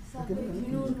kill me. Sabek,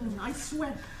 no. I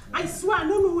swear, I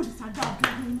don't know what is that day.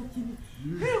 No kill me.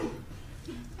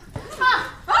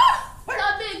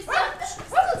 Sabek,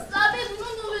 Sabek, no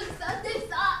know what is that day,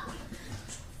 sir.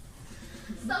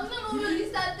 Sabek, no know what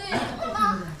is that day.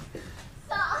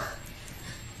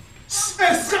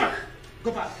 Hey, sir! Go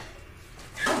back.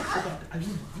 Are you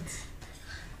mad?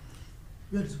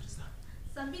 Where is Orisa?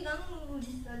 Sabek, I don't know what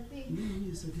is that day.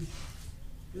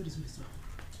 Where is Orisa?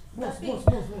 Boss, I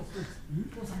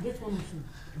get one more.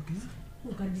 Okay. Who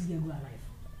can this girl go alive?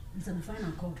 Mr. Define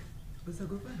and call. Mr.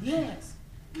 Gopal? Yes.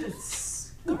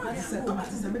 Come on,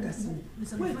 Mr. Make I see.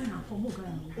 Mr. Define and call.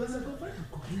 Mr. Gopal and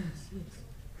call. Yes.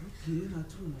 Okay, not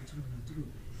true.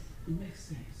 It makes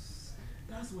sense.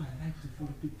 That's why I like to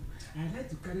follow people. I like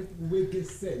to carry people who get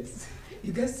sense.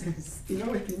 You get sense. You know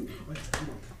what I mean? Come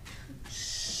on.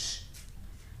 Shh.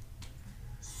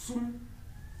 Soon.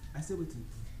 I say waiting.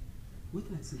 Wait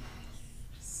till I say.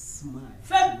 Smile.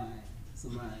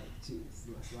 Cheers.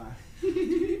 Smile.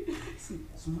 See,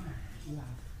 smile.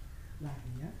 Laugh.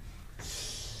 Yeah?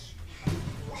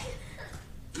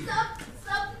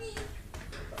 Stop, please.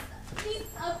 Please.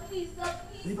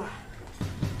 Leave her.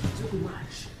 Too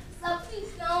much. Stop,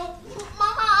 please, no.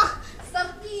 Mama, stop,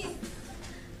 please.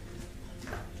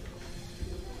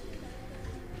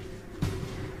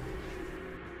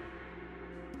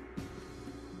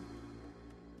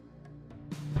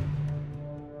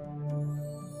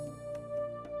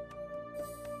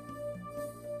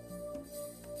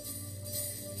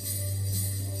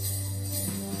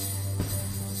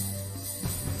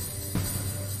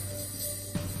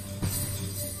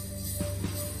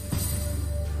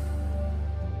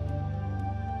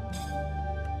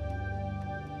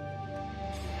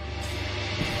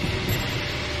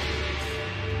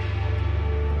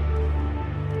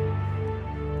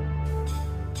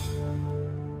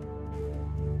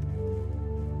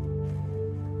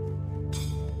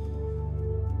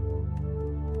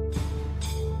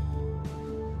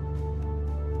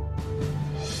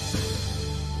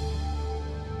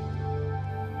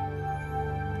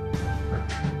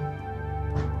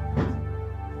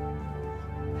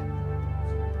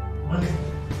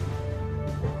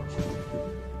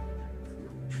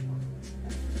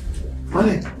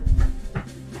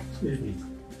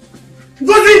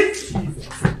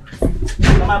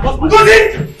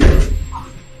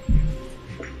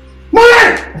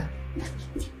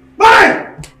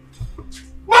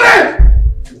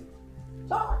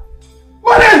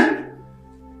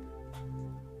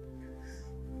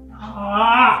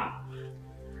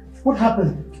 What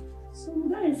happened?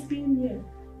 Some guys came here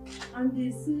and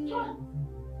they say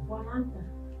Walanta.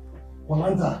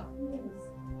 Walanta?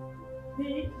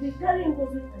 Yes. They carry him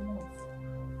over the mouth.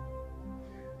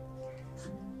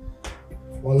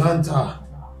 Walanta.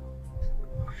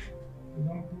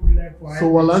 So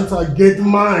Walanta, get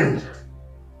mine.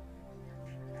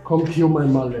 Come kill my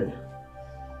Malay.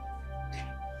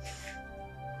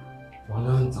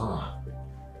 Walanta.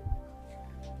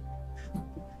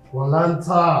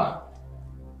 Walanta.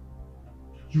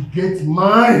 You get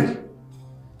mine.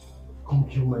 Come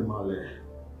kill my Malay.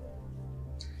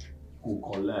 Go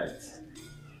collect.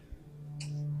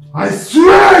 I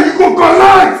swear you go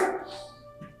collect!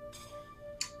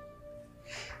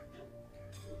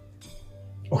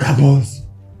 Okay, boss.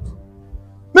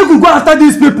 Make we go after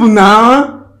these people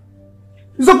now.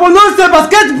 You suppose not say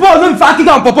basketball, no be for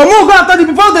Akika and Papa. Make we go after them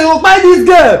before they occupy this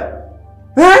girl.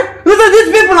 Eh? Listen, these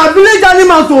people are village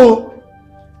animals, so.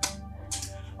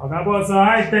 Okay, boss,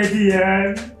 I steady,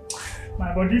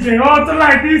 my body they hot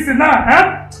like this now,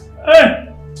 eh?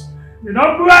 They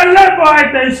don't put a level of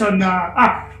attention now.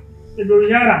 Ah, they go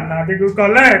hear them now, they go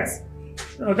collect.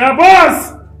 Okay,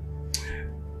 boss.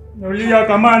 Only your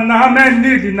command now, men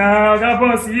need now. Okay,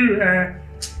 boss, you,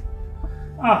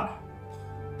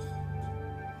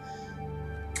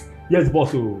 Yes,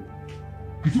 boss. Oh.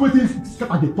 You see what they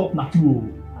step at the top now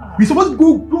too. We supposed to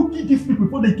go kill these people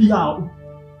before they kill out.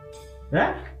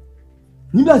 Eh?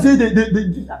 You guys say they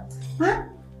huh?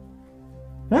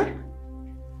 Huh?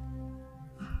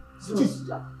 So they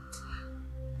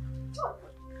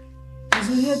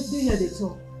hear the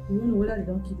talk. We don't know whether they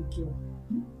don't kill the girl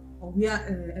or where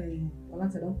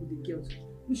Walanta don't put the girl.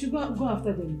 We should go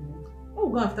after them now. Oh,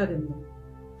 go after them now.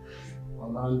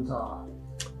 Walanta.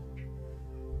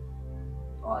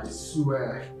 I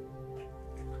swear,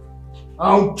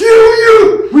 I'll kill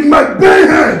you with my bare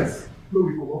hands! No,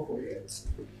 we go up for it.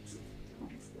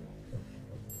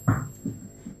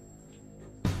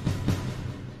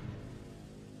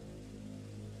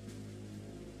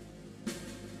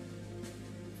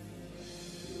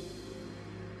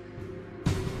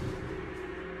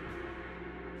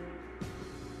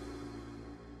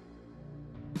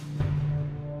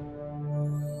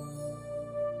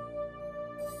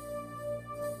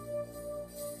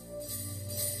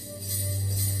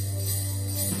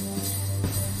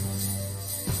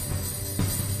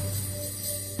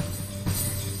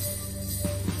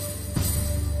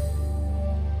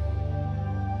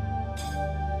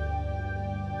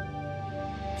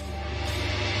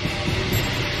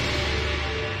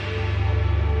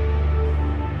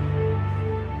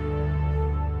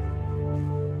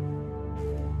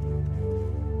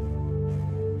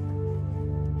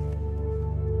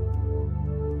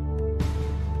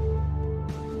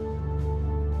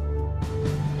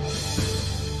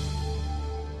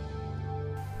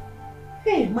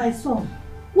 Hey, my son,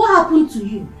 what happened to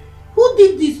you? Who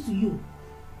did this to you?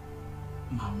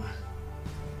 Mama,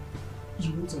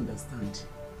 you won't understand.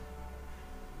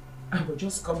 I was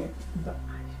just coming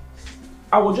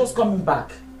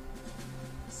back.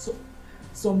 So,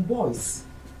 some boys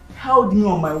held me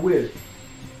on my way.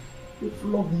 They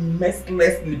flogged me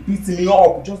mercilessly, beat me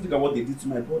up. Just look at what they did to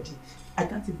my body. I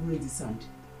can't even raise this hand.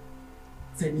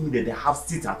 Telling me that they have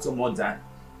seats at some other.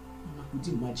 Mama, could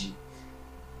you imagine?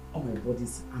 All my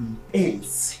bodies are in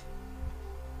pains.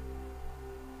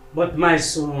 But my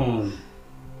son,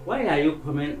 why are you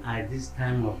coming at this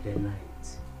time of the night?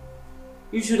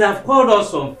 You should have called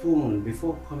us on phone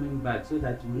before coming back so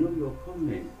that we know you're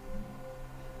coming.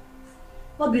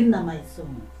 Obinna, my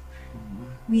son,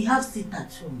 we have seat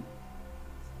at home.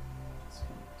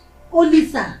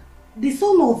 Olisa, the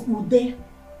son of Ude,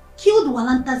 killed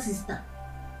Walanta's sister.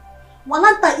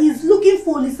 Walanta is looking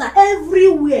for Olisa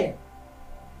everywhere.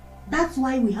 That's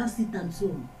why we have sit and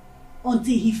so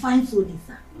until he finds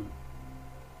Olisa.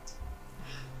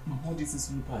 All this is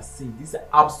people are saying, these are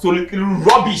absolutely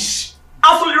rubbish.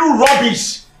 Absolutely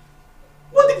rubbish.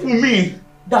 What do you mean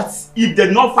that if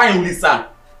they not find Olisa,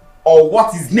 or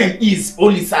what his name is,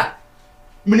 Olisa,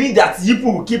 meaning that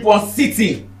people will keep on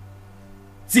sitting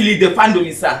till they find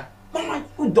Olisa? Mama,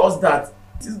 who does that?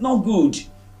 It is not good.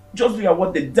 Just look at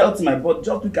what they dealt to my body.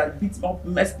 Just look at beat me up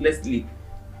mercilessly.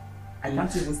 I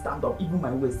can't even stand up. Even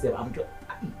my waist,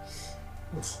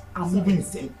 I'm moving the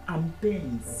same. I'm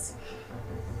tense.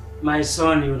 My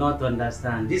son, you will not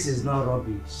understand. This is not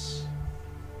rubbish.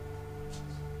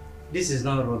 This is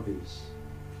not rubbish.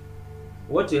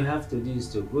 What you have to do is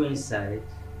to go inside,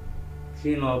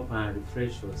 clean up and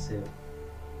refresh yourself.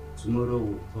 Tomorrow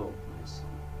we'll talk, my son.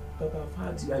 Papa, I've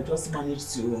had you. I just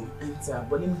managed to enter,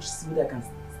 but let me just see whether I can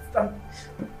stand.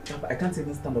 Papa, I can't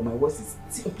even stand up. My voice is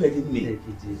still playing me. Take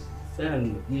it easy.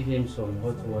 Then give him some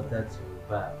hot water to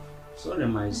bath. Sorry,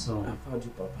 my son. I've had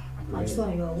you, Papa. My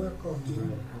son, you are welcome.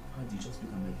 I've had you. Just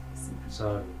look at my face.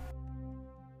 Sorry.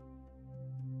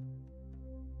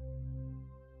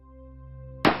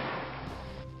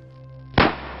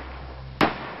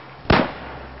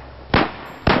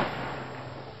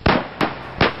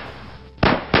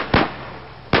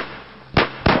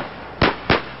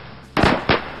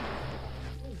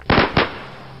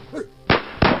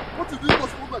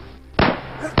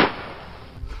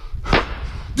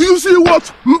 See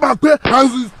what Mbappe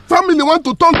and his family want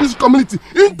to turn this community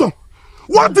into?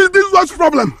 What is this worst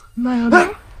problem?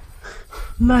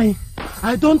 Nai,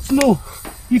 I don't know.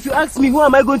 If you ask me, who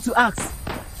am I going to ask?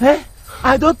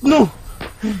 I don't know.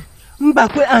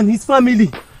 Mbappe and his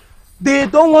family, they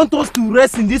don't want us to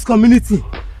rest in this community.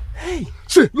 Hey.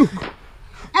 See, look.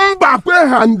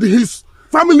 Mbappe and his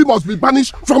family must be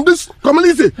banished from this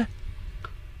community.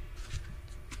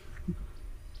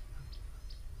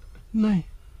 Nai.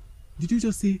 Did you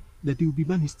just say that they will be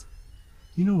banished?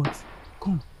 You know what?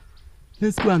 Come.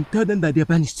 Let's go and tell them that they are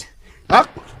banished. Huh?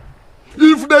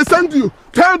 If they send you,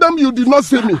 tell them you did not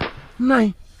see me.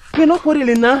 Nai, we're not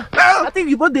quarreling now. I think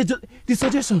you bought the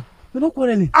suggestion. We're not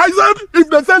quarreling. I said if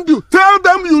they send you, tell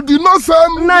them you did not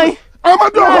send me. Nai. I'm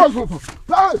at your house.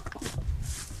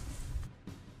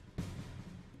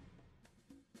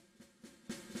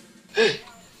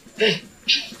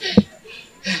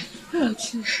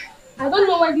 I don't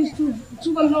know why these two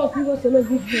women of people to know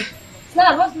this place.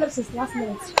 Now I've not slept since last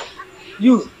night.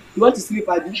 You want to sleep,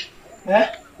 Abby? You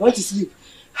want to sleep?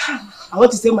 I want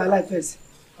to save my life first.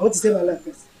 Hey,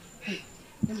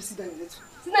 let me sit down a little.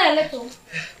 Sit down a little.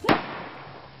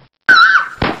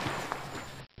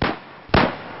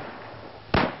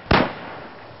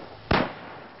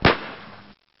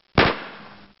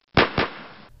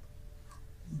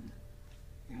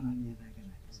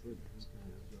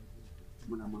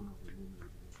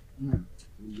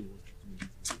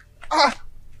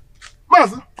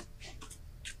 Master.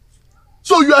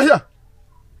 So you are here?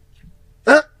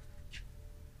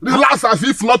 Relax as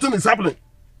if nothing is happening.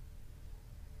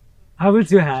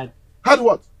 Haven't you heard? Heard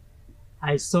what?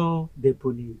 I saw the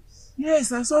police.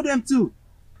 Yes, I saw them too.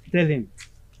 Tell him.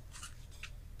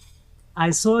 I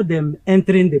saw them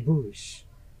entering the bush.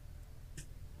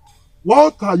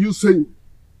 What are you saying?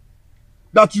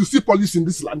 That you see police in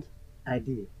this land? I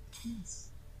did.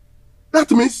 Yes.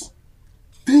 That means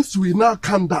things will now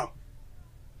calm down.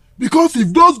 Because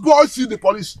if those boys see the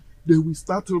police, they will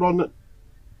start running.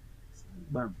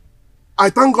 Bam. I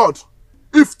thank God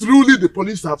if truly the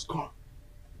police have come.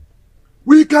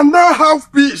 We can now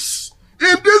have peace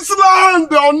in this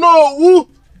land or no.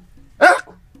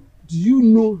 Do you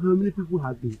know how many people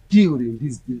have been killed in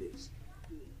this village?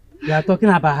 They are talking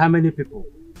about how many people?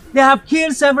 They have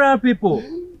killed several people.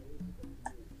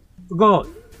 God,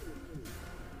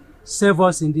 save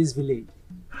us in this village.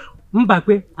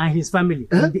 Mbappe and his family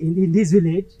in this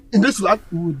village. In this land?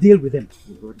 We will deal with them.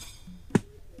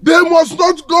 They must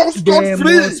not go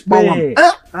scot-free.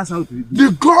 That's how it will be.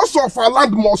 The gods of our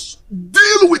land must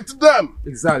deal with them.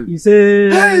 Exactly. You say...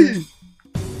 Hey!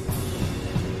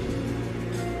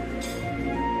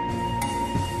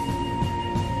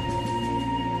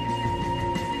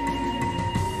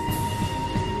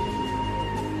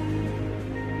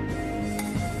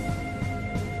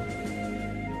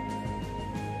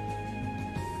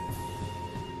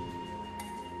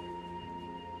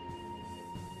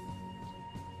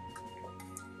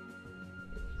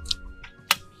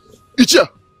 Ichia,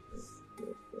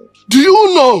 do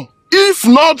you know, if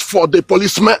not for the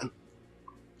policemen,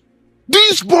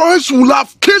 these boys would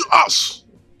have killed us.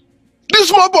 These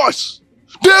small boys,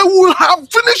 they would have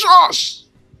finished us.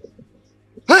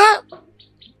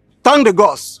 Thank the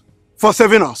gods for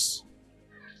saving us.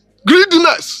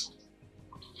 Greediness.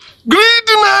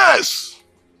 Greediness.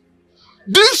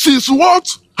 This is what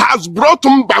has brought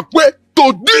Mbakwe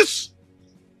to this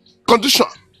condition.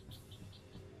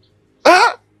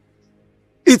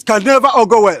 It can never all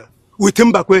go well with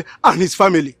Mbakwe and his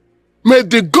family. May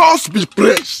the gods be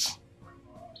praised.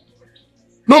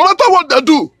 No matter what they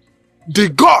do, the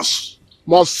gods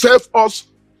must save us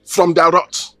from their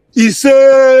wrath. He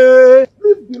say,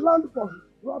 leave the land for his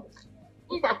brother.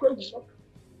 Mbakwe will not.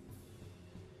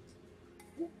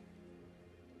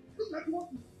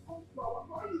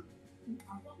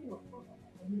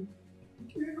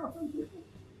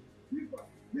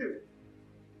 Here.